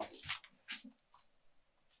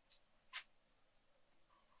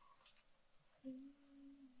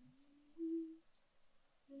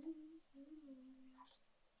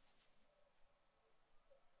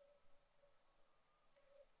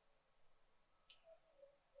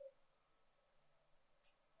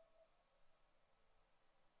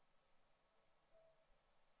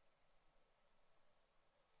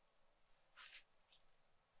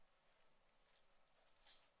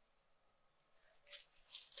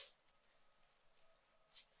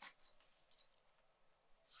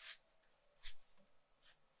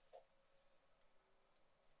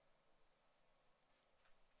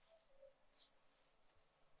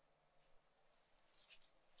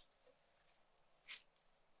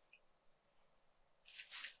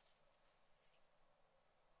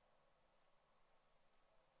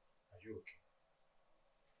 Are you okay?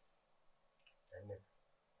 Nebe,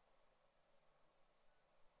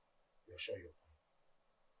 you're sure you're fine?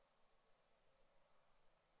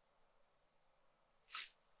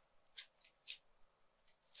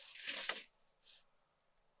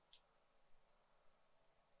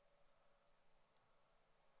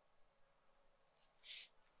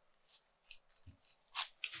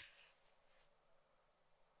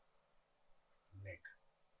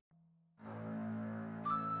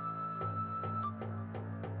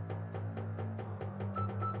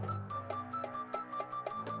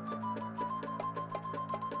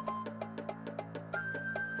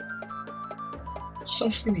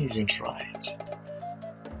 Something isn't right.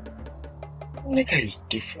 Neka is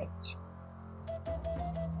different.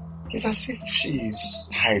 It's as if she is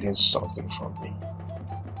hiding something from me.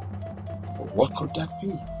 But what could that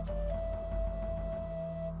be?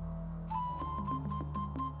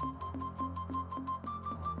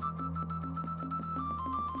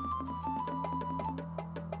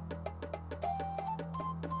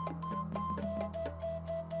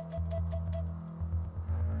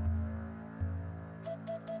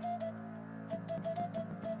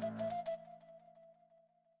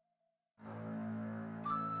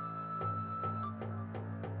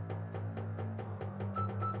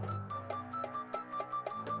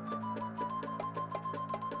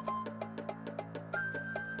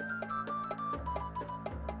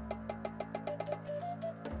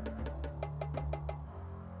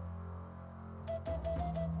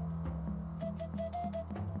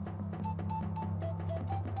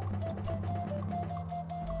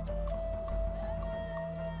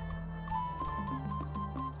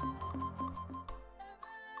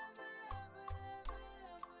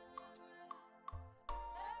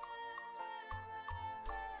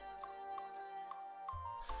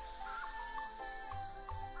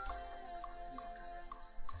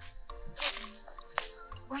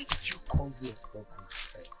 Why did you come here for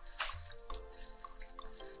myself?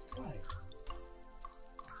 Why?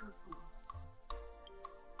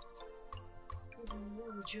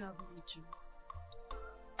 What would you have me do?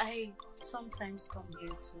 I sometimes come here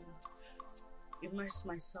to immerse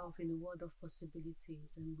myself in a world of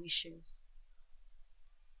possibilities and wishes.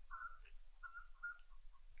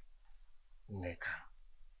 Neka.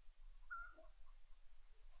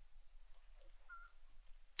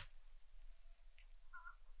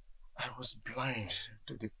 I was blind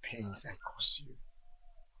to the pains I caused you.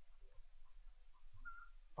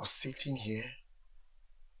 But sitting here,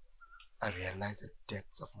 I realized the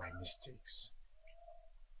depth of my mistakes.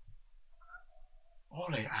 All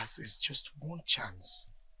I ask is just one chance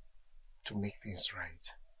to make things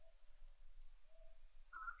right.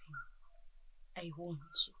 I want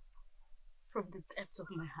to. From the depth of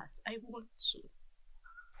my heart, I want to.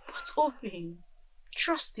 But Owen,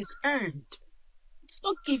 trust is earned. It's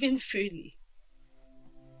not given freely.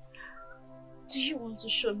 Do you want to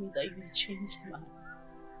show me that you're a changed man?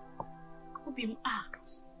 Obim, act.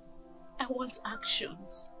 I want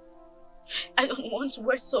actions. I don't want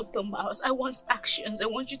words of the mouth. I want actions. I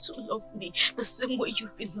want you to love me the same way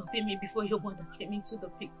you've been loving me before your mother came into the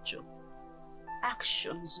picture.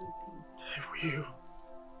 Actions, Obim. I will.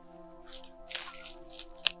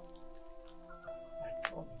 I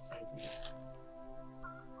promise I will.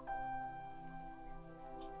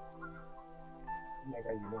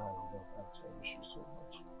 Nega, you know I love and cherish you so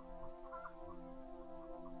much.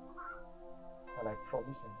 And I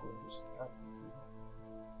promise I'm going to stand with you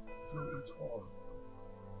through it all.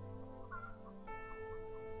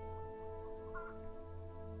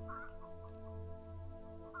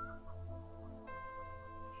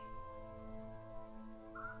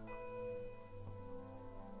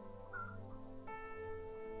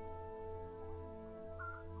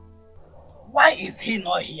 Why is he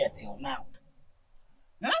not here till now?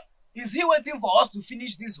 Huh? Is he waiting for us to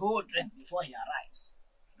finish this whole drink before he arrives?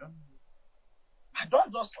 I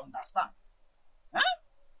don't just understand. Huh?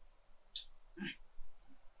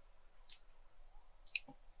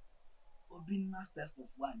 Obina's test of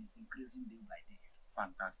wine is increasing day by day.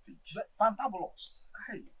 Fantastic. But fantabulous.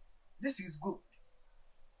 Hey, this is good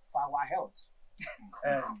for our health.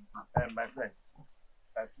 My friend,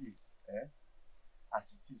 please,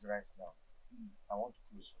 as it is right now, I want to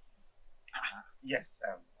close. Yes,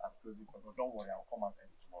 I'm closing, but don't worry, I'll come out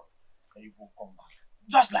early tomorrow. And you will come back.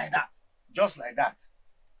 Just like that? Just like that.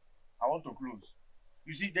 I want to close.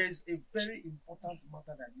 You see, there is a very important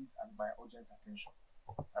matter that needs my urgent attention.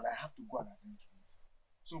 And I have to go and attend to it.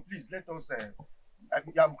 So please, let us,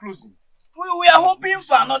 I'm closing. We are hoping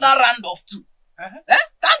for another round of two.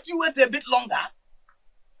 Can't you wait a bit longer?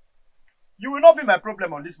 You will not be my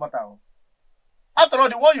problem on this matter. After all,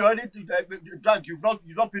 the one you already drank, you've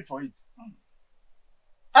not paid for it.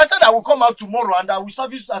 I said I will come out tomorrow and I will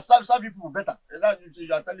serve you people better.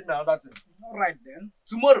 You are telling me another thing. All right then.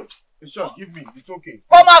 Tomorrow. Sure, give me. It's okay.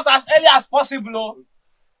 Come out as early as possible. Oh.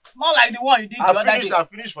 Not like the one you did the other day. I'll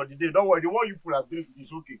finish for the day. Don't worry. The one you put have drink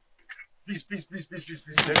is okay. Please.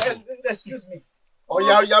 Excuse me. Oh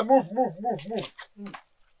yeah. Move.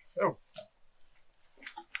 Oh.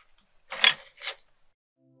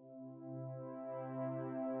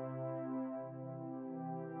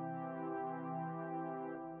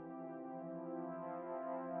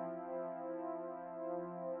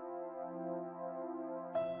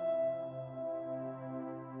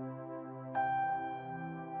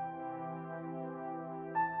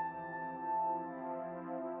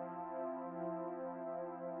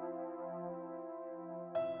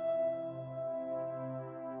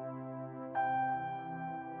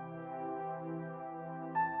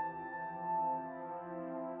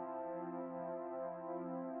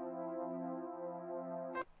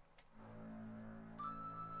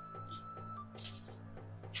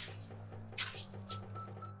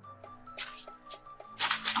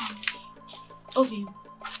 Okay.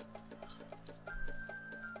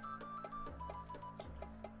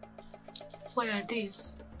 What are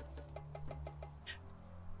these?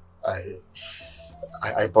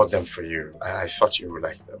 I bought them for you. I thought you would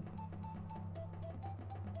like them.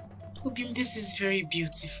 Obim, this is very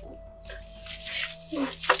beautiful.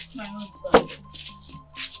 My husband.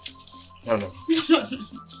 No.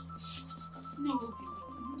 No, Obim.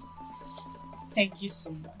 Thank you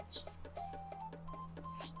so much.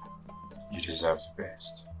 You deserve the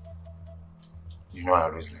best. You know I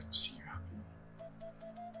always like to see you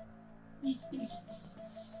happy.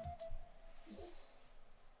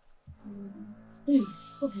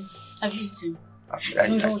 Okay. Have you eaten?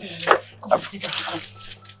 No. Come and sit down. Come.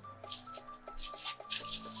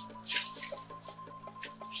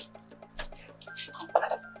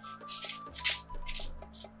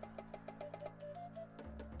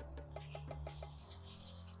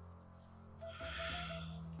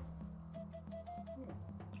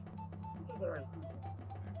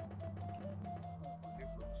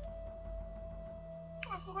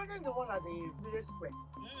 The one at the village square.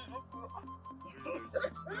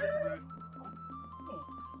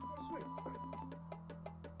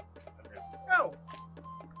 Oh.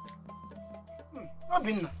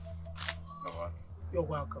 Obinna. You're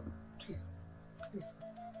welcome. Please.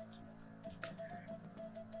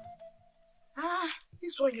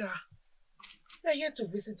 This one you're here to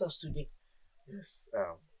visit us today. Yes,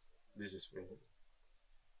 this is for you.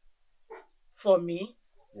 For me?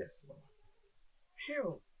 Yes, Mama.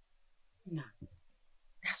 Hero. Nah,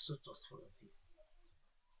 that's so thoughtful of you.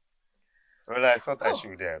 Well, I thought I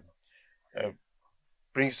should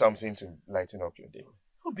bring something to lighten up your day.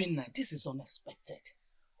 Obinna, this is unexpected.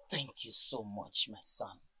 Thank you so much, my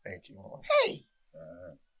son. Thank you. Hey!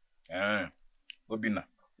 Obina,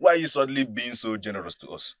 why are you suddenly being so generous to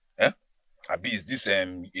us? Eh? Abi, is this a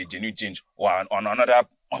genuine change or another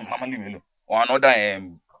or another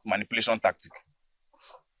manipulation tactic?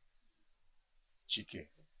 Chike,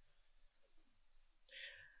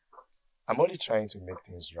 I'm only trying to make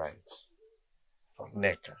things right for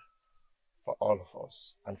Neka, for all of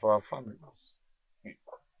us, and for our families.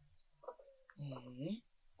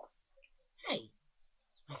 Hey,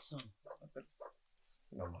 my son.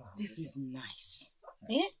 No, this is nice.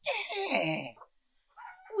 We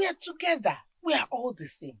are together. We are all the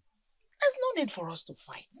same. There's no need for us to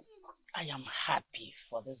fight. I am happy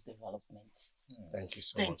for this development. Thank you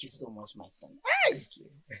so much. Thank you so much, my son. Thank you.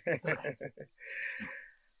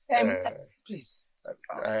 Please.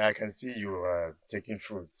 I can see you taking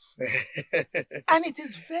fruits. And it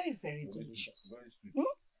is very, very delicious.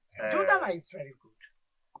 Dodala is very good.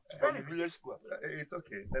 It's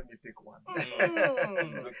okay. Let me take one.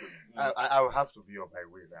 I will have to be on my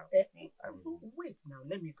way now. Wait now.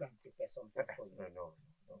 Let me go and prepare something for you. No.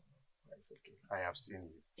 It's okay. I have seen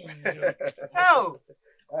you. Oh,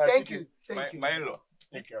 thank you. Thank you. My in-law.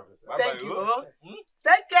 Take care of yourself. Thank you.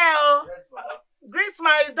 Take care. Yes, greet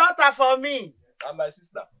my daughter for me. And my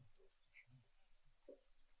sister.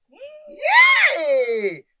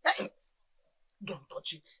 Yay! Don't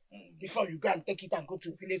touch it before you go and take it and go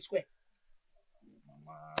to Village Square.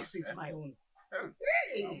 Mama, this is my own.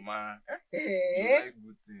 Hey. Mama, you like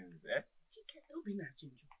good things, eh? Don't be not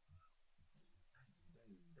change.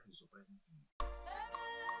 That is surprising.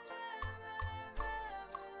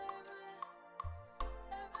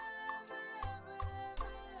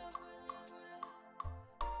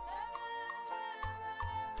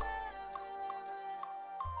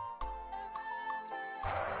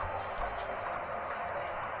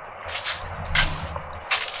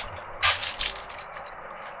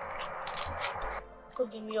 Go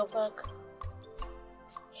give me your bag.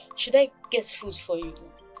 Should I get food for you?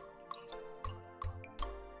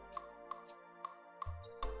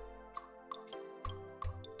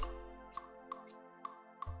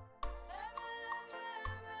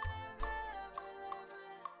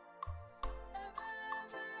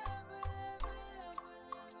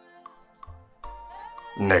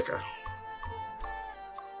 Neka,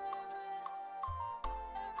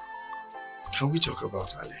 can we talk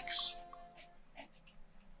about Alex?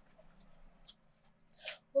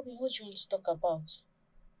 Bobby, what do you want to talk about?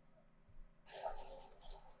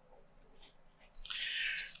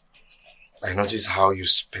 I notice how you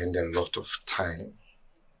spend a lot of time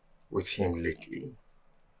with him lately.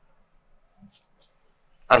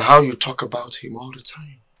 And how you talk about him all the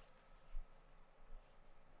time.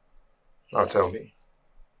 Now tell me,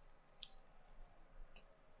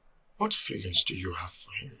 what feelings do you have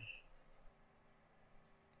for him?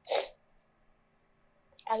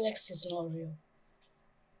 Alex is not real.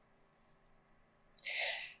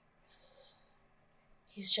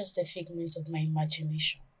 He's just a figment of my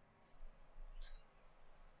imagination.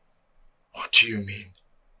 What do you mean?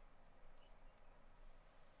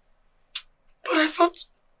 But I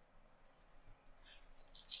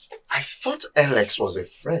thought Alex was a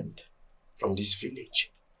friend from this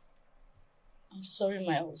village. I'm sorry,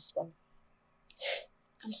 my husband.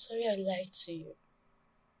 I'm sorry I lied to you.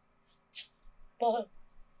 But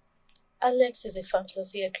Alex is a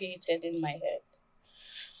fantasy I created in my head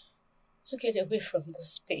to get away from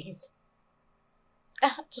this pain. I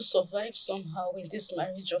had to survive somehow in this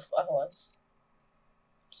marriage of ours.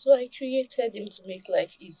 So I created him to make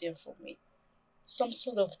life easier for me. Some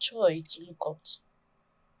sort of joy to look up to.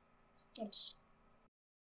 I'm sorry.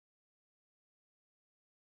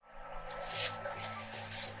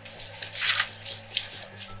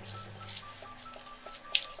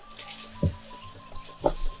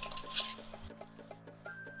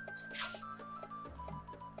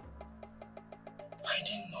 I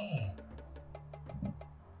didn't know.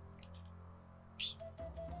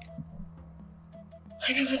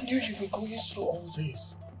 I never knew you were going through all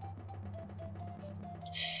this.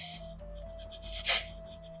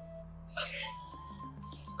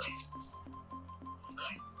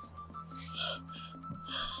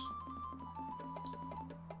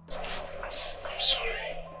 I'm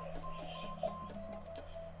sorry.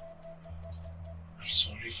 I'm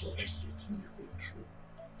sorry for everything you've been through.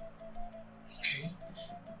 Okay?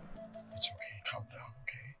 It's okay. Calm down,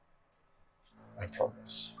 okay? I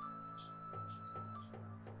promise.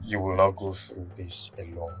 You will not go through this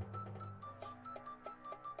alone.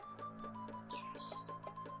 Yes.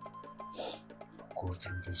 I'll go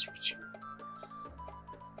through this with you.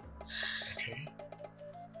 Okay?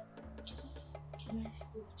 Can I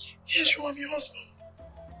hold you? Yes, you are my husband.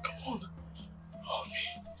 Hold me.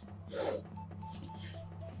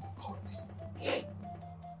 Hold me.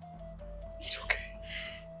 It's okay.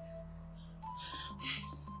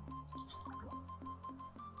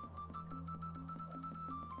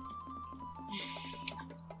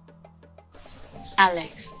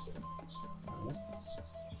 Alex,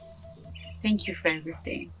 thank you for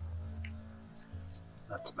everything.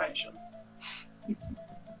 Not to mention.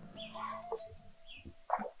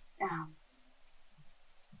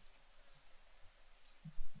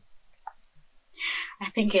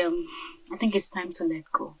 I think it's time to let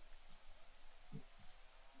go.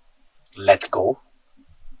 Let go?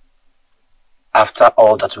 After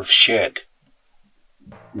all that we've shared?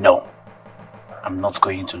 No, I'm not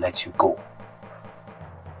going to let you go.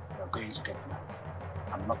 You're going to get married.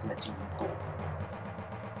 I'm not letting you go.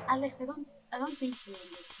 Alex, I don't think you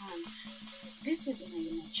understand. This is my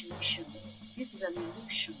imagination. This is an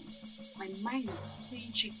illusion. My mind is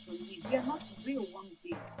playing tricks on me. We are not real one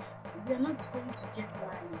bit. We are not going to get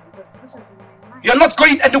married because this is in my mind. You're not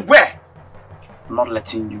going anywhere! I'm not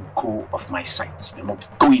letting you go off my sight. You're not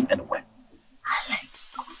going anywhere.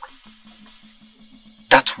 Alex.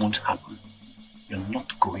 That won't happen. You're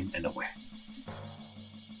not going anywhere.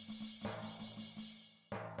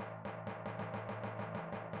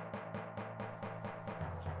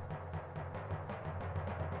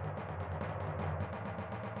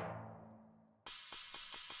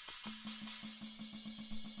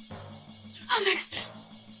 Alex!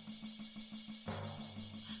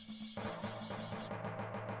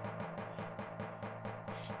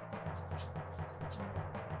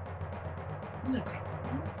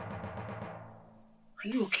 Are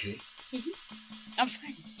you okay? I'm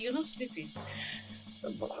fine. You're not sleeping.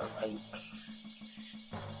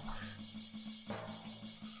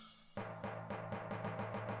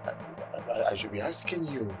 I should be asking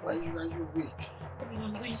you, why are you weak?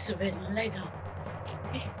 I'm going to bed. Lie down.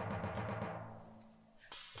 Okay.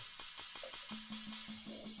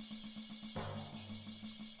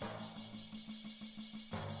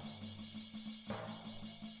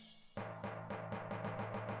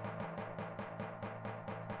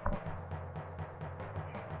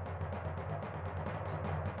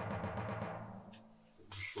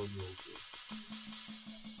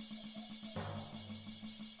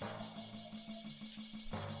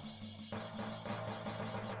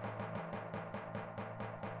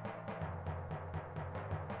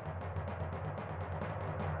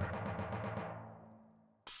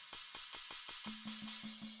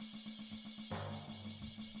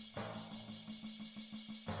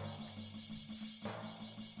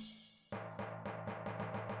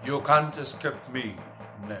 You can't escape me,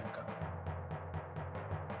 Neka.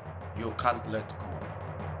 You can't let go.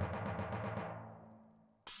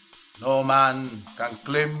 No man can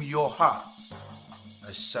claim your heart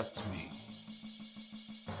except me.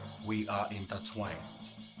 We are intertwined,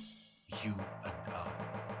 you and I.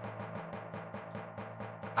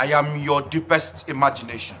 I am your deepest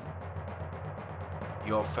imagination,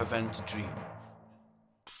 your fervent dream.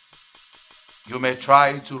 You may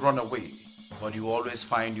try to run away, but you always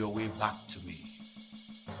find your way back to me.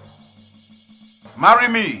 Marry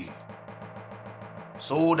me,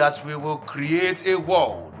 so that we will create a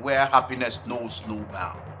world where happiness knows no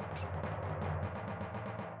bound.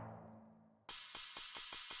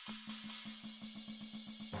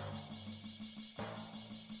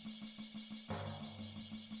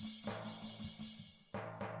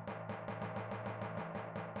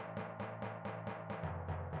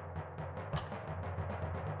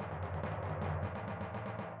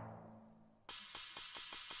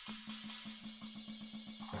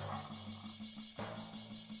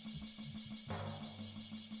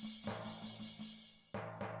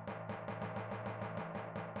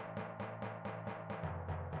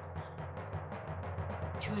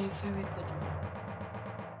 You are a very good man.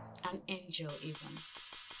 An angel even.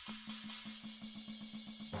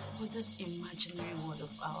 But this imaginary world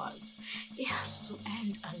of ours, it has to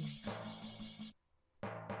end, Alex.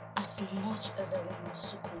 As much as I want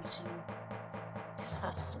us to continue, this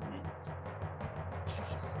has to end.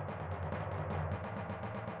 Please.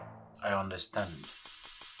 I understand.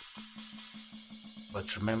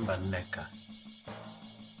 But remember, Neka,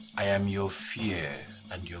 I am your fear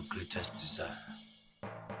and your greatest desire.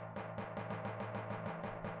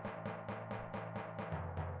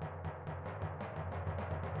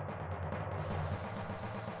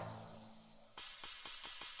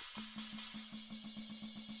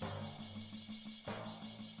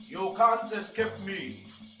 You can't escape me,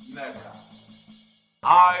 Neka.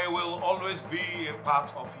 I will always be a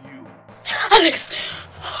part of you. Alex!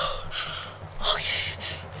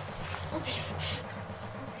 Okay.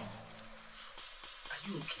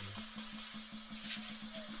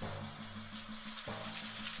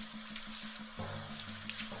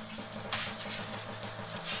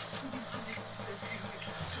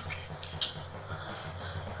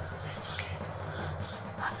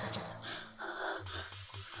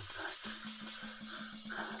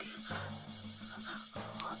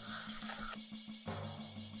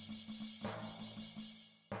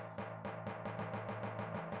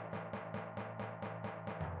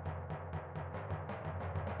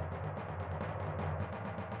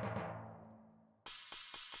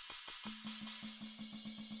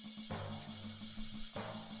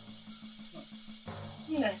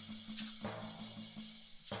 Yeah.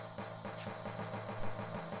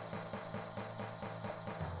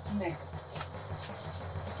 Nebe.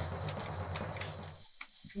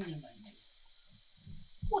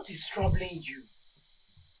 What is troubling you?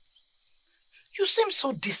 You seem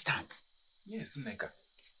so distant. Yes, Neka.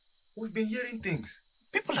 We've been hearing things.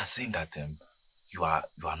 People are saying that you are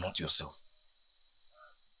not yourself.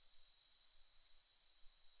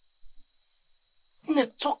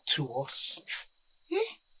 Talk to us. Eh?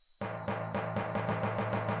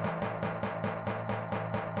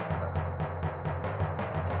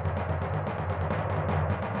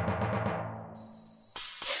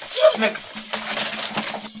 Neka.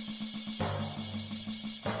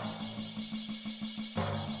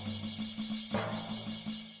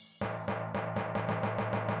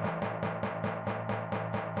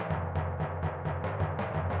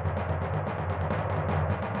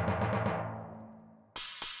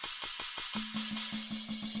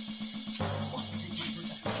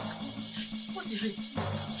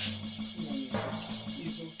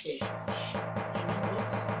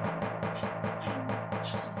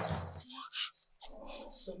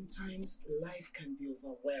 Sometimes life can be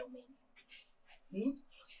overwhelming.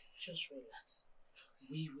 Just relax.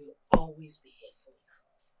 We will always be here for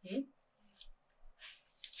you.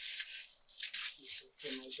 It's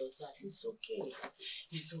okay, my daughter. It's okay.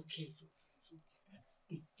 It's okay.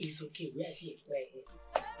 It's okay. We're here. We're here.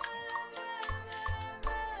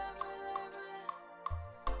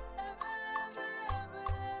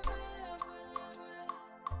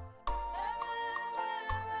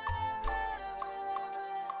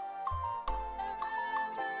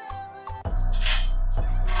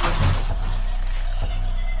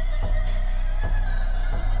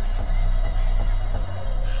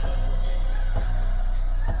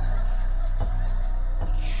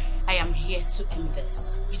 To end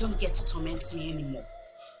this. You don't get to torment me anymore.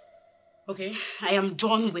 Okay? I am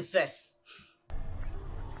done with this.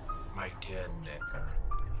 My dear Neka,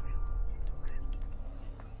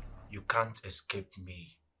 you can't escape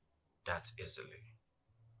me that easily.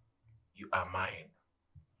 You are mine,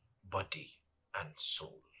 body and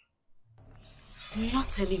soul.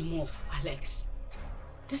 Not anymore, Alex.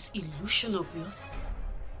 This illusion of yours,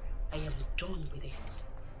 I am done with it.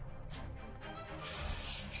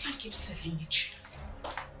 You can't keep selling me dreams.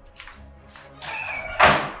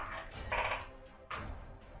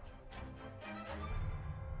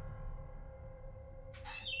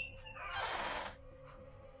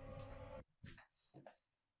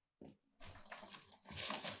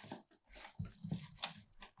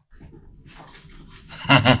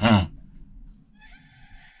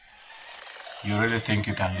 You really think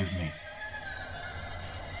you can leave me?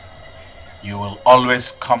 You will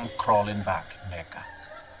always come crawling back, Neka.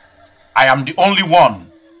 I am the only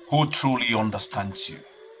one who truly understands you.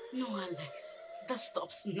 No, Alex. That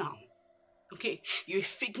stops now. Okay? You're a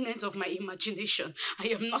figment of my imagination. I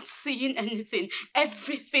am not seeing anything.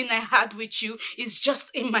 Everything I had with you is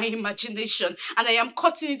just in my imagination. And I am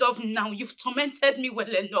cutting it off now. You've tormented me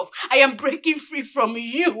well enough. I am breaking free from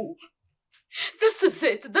you. This is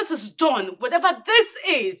it. This is done. Whatever this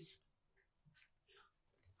is.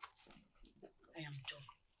 I am done.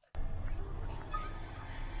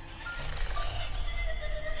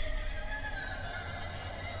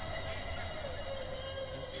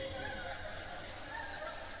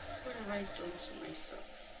 What have I done to myself?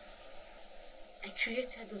 I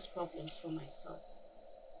created those problems for myself.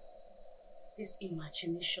 This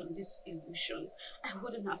imagination, these illusions. I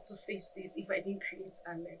wouldn't have to face this if I didn't create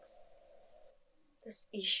Alex. These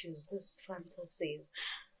issues, these fantasies,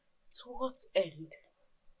 to what end?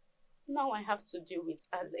 Now I have to deal with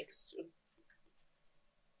Alex too.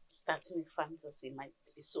 Starting a fantasy might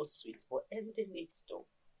be so sweet, but ending it though.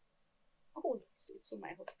 What would I say to my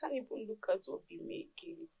husband? I can't even look at Obi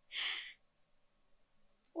again.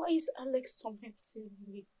 Why is Alex tormenting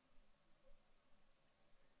me?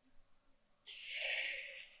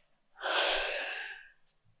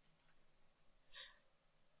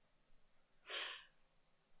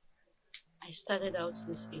 I started out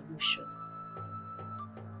this illusion.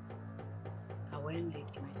 I will end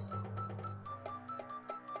it myself.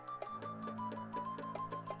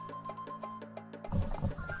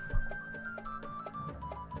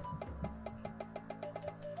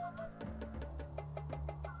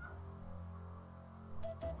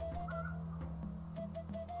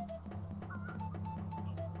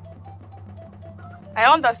 I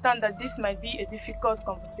understand that this might be a difficult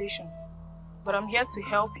conversation, but I'm here to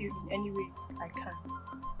help you in any way I can.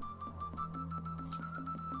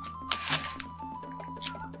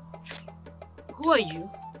 Who are you?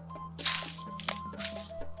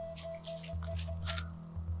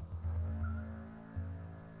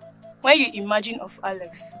 When you imagine of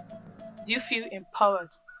Alex, do you feel empowered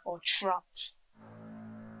or trapped?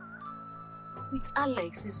 With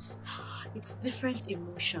Alex, it's different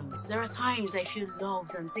emotions. There are times I feel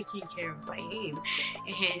loved and taken care of by him,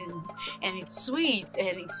 and it's sweet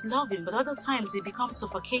and it's loving, but other times it becomes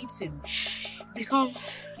suffocating.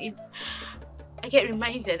 I get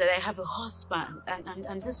reminded that I have a husband,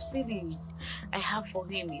 and these feelings I have for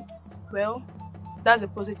him, well, that's a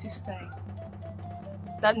positive sign.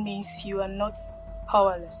 That means you are not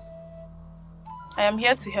powerless. I am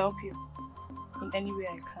here to help you in any way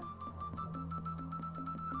I can.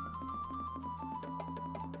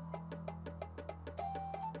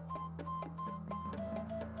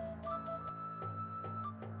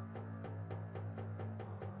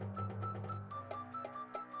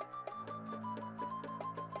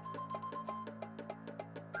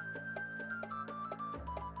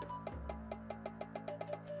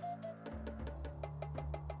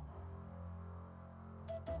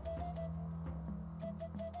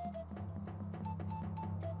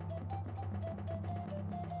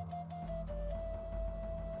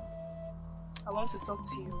 I want to talk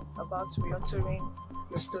to you about reauthoring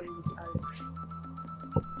your story with Alex.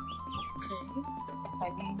 Okay. I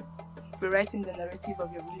mean, rewriting the narrative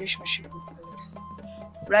of your relationship with Alex.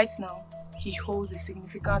 Right now, he holds a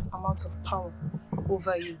significant amount of power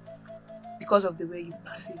over you because of the way you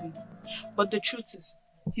perceive him. But the truth is,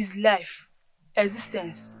 his life,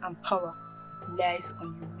 existence, and power lies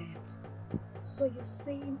on your mind. So you're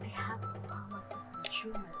saying I have the power to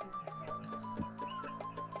control my own reality?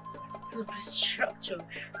 To restructure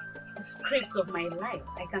the script of my life?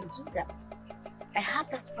 I can do that. I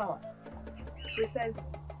have that power. Precisely.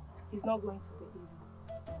 It's not going to be easy.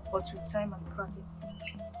 But with time and practice,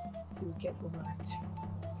 you'll get over it.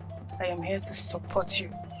 I am here to support you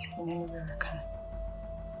in any way I can.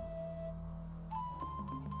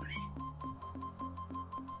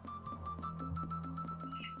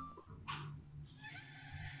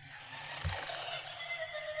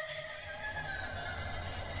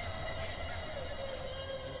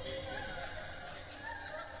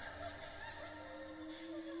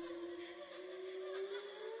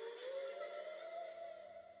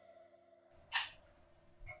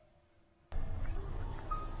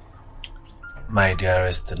 My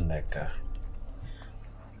dearest Nneka,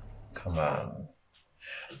 come on.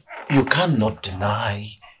 You cannot deny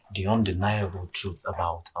the undeniable truth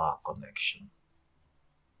about our connection.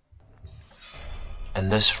 In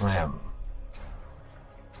this realm,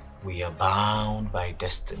 we are bound by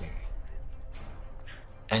destiny,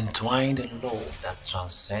 entwined in love that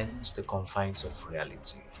transcends the confines of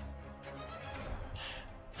reality.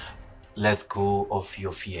 Let go of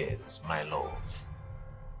your fears, my love.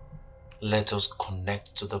 Let us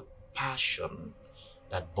connect to the passion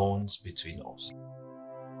that bonds between us.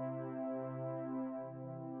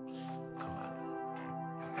 Come on.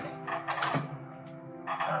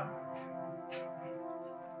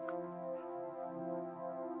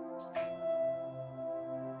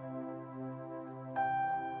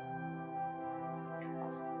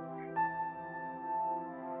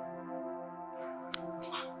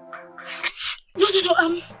 No,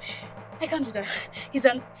 I can't do that.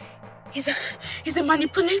 He's a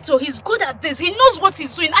manipulator. He's good at this. He knows what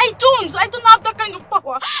he's doing. I don't have that kind of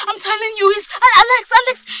power. I'm telling you,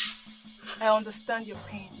 Alex. I understand your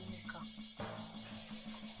pain, Nneka.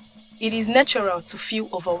 It is natural to feel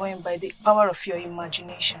overwhelmed by the power of your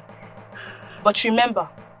imagination. But remember,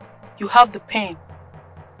 you have the pen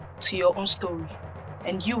to your own story,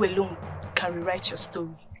 and you alone can rewrite your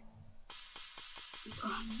story.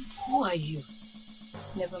 Who are you?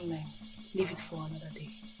 Never mind. Leave it for another day.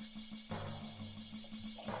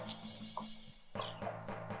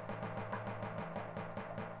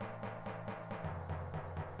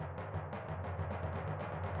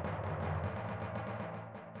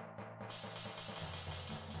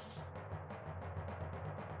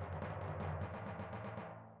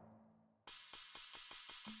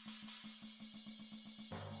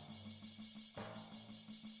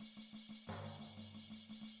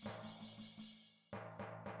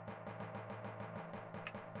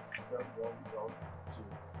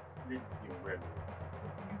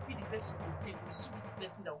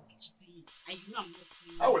 Person that will be cheating you, and you know I'm not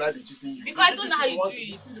saying. How will I be cheating you? Because I don't know how you do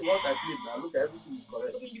it. This is what I played now. Look, everything is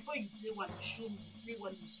correct. I mean, before you play one, you show me. You play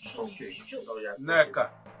one, you show me. Okay. You show Oh, yeah. Nneka,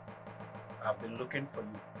 I've been looking for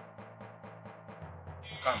you.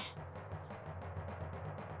 Come.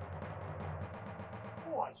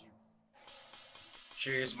 Who are you?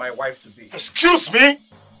 She is my wife to be. Excuse me?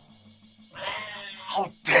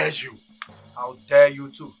 How dare you? How dare you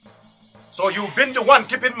too? So you've been the one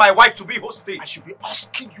keeping my wife to be hostage. I should be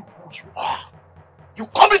asking you who what you are. You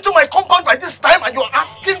come into my compound by this time and you're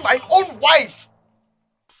asking my own wife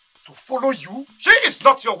to follow you? She is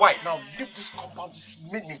not your wife. Now leave this compound this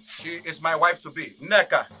minute. She is my wife to be.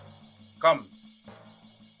 Neka, come.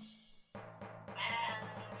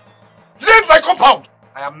 Leave my compound!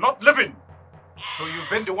 I am not living. So you've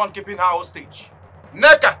been the one keeping her hostage.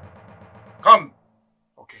 Neka, come.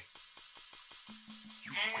 Okay.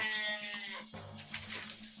 You wait.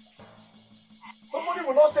 Somebody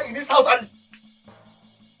will not stay in this house and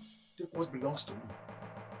take what belongs to me.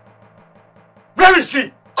 Where is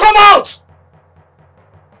he? Come out!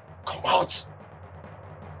 Come out!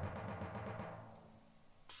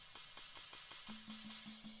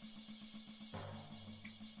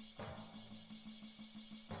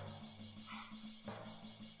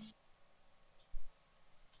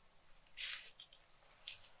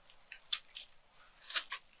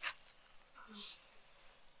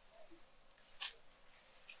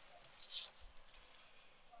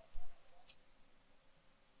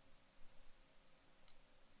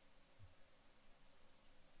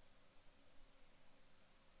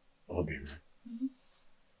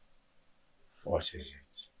 What is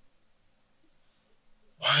it?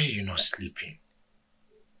 Why are you not sleeping?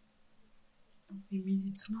 Baby,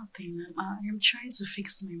 it's nothing. I am trying to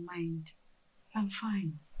fix my mind. I'm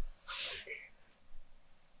fine. Okay.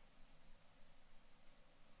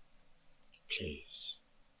 Please,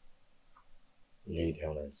 lay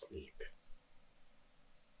down and sleep.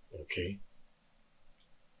 Okay?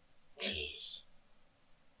 Please.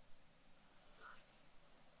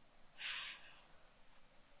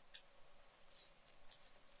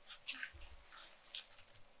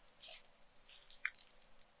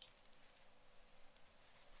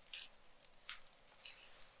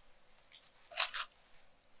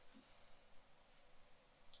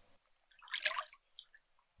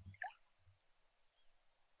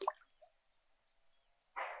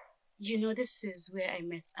 You know, this is where I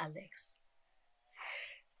met Alex.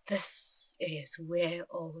 This is where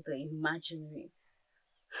all the imaginary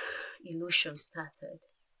illusion started.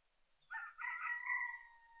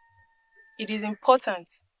 It is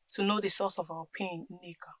important to know the source of our pain,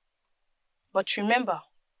 Nneka. But remember,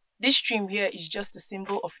 this dream here is just a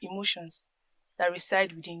symbol of emotions that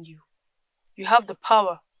reside within you. You have the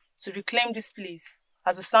power to reclaim this place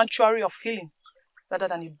as a sanctuary of healing rather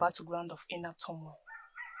than a battleground of inner turmoil.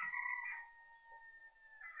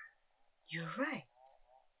 You're right.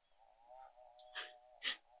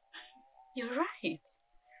 You're right.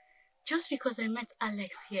 Just because I met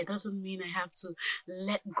Alex here doesn't mean I have to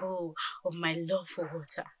let go of my love for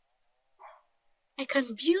water. I can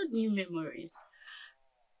build new memories.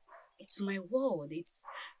 It's my world. It's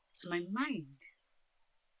my mind.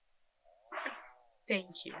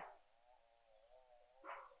 Thank you.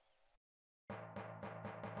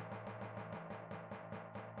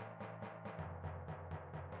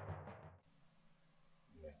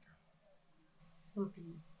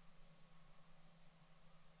 Okay.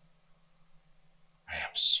 I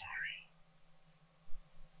am sorry.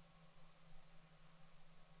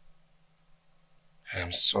 I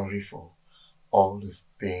am sorry for all the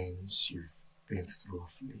pains you've been through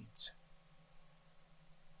of late.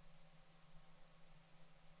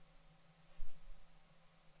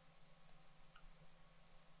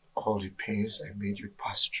 All the pains I made you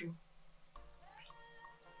pass through.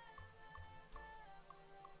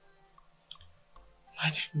 I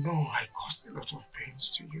didn't know I caused a lot of pains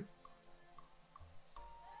to you.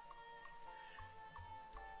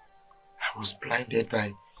 I was blinded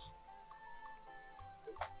by...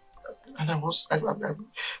 And I was... by the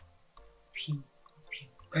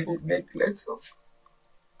neglect of...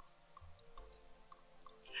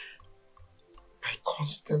 my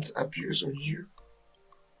constant abuse on you.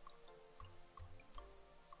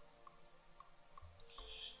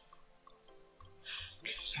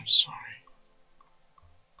 Please, I'm sorry.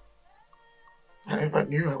 I never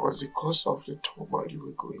knew I was the cause of the turmoil you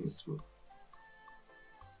were going through.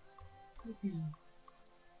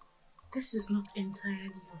 This is not entirely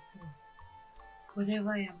your fault.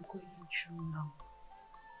 Whatever I am going through now,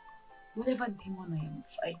 whatever demon I am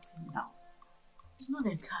fighting now, it's not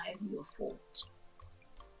entirely your fault.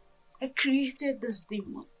 I created this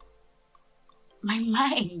demon. My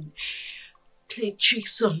mind played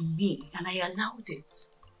tricks on me and I allowed it.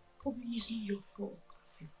 But it's not your fault.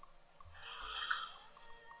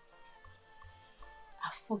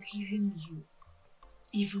 I've forgiven you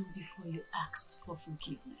even before you asked for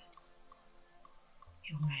forgiveness.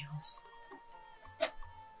 You're my husband.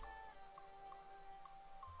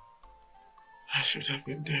 I should have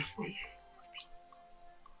been there for you.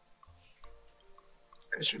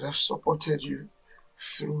 I should have supported you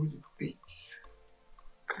through the thick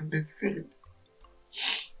and the thin.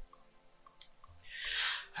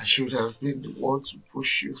 I should have been the one to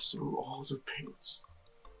push you through all the pains.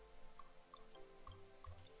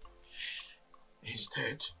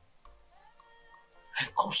 Instead, I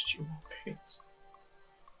caused you more pains.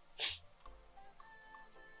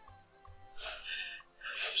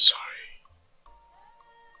 I'm sorry.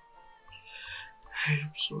 I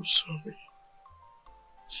am so sorry.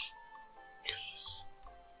 Please.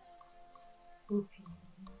 Obi,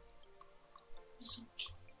 it's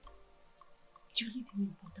okay. The only thing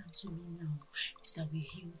important to me now is that we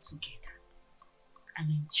heal together and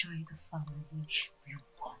enjoy the family we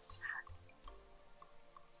once had.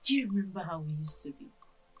 Do you remember how we used to be?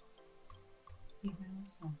 If I want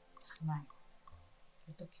to smile,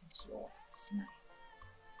 you're talking to your wife, smile.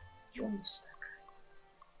 You want me to start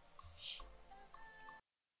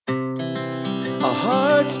crying? Our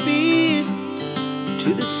hearts beat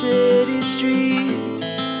to the city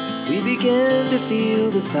streets. We began to feel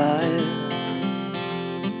the fire.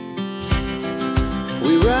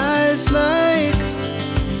 We rise like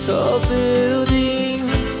tall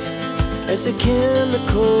buildings as the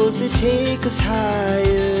chemicals, they take us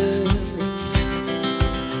higher.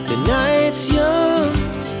 The night's young,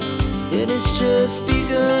 it has just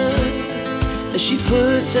begun as she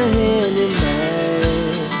puts her hand in mine.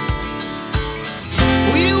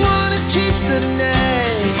 We wanna chase the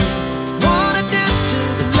night, wanna dance to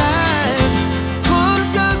the light, pull the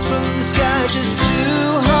stars from the sky, just two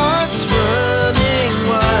hearts running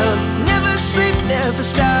wild. Never sleep, never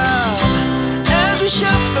stop, as we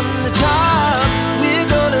shout from the top. We're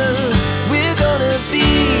gonna be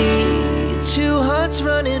two hearts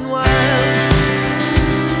running wild.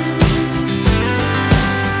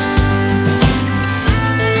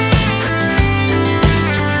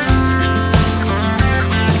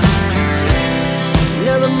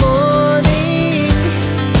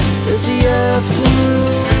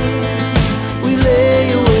 Afternoon, we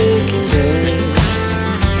lay awake in bed.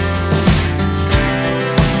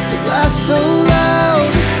 The laughs so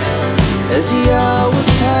loud as the hours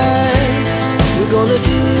pass. We're gonna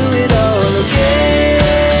do it all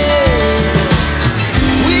again.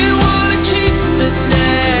 We wanna chase the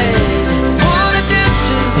night, wanna dance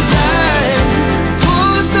to the light, pull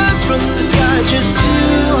the stars from the sky, just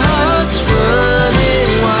two hearts running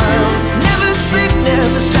wild. Never sleep,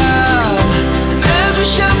 never stop. We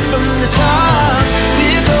shout from the top.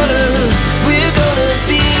 We're gonna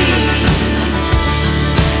be.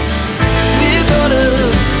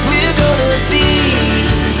 We're gonna be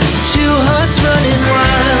two hearts running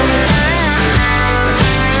wild.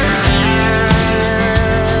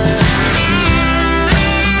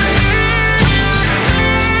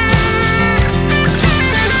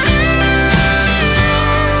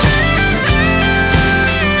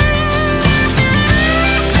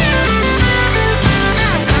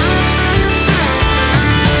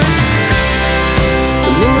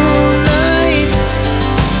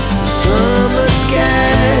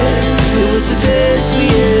 The best we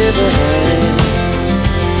ever had,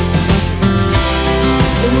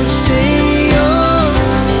 and we'll stay on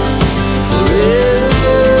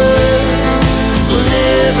forever. We'll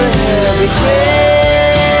never have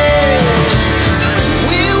regrets.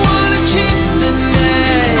 We wanna chase the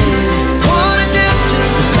night, wanna dance to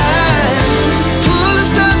the light, pull the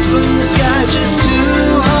stars from the sky, just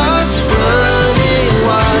two hearts running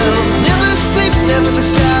wild. Never sleep, never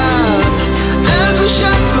stop, as we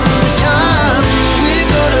shout from the top.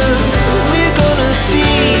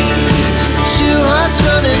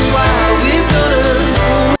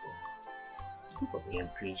 For being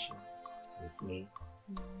patient with me,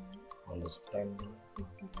 understanding,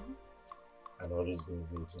 and always being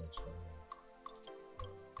vigilant for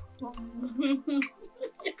me.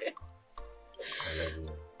 I love you.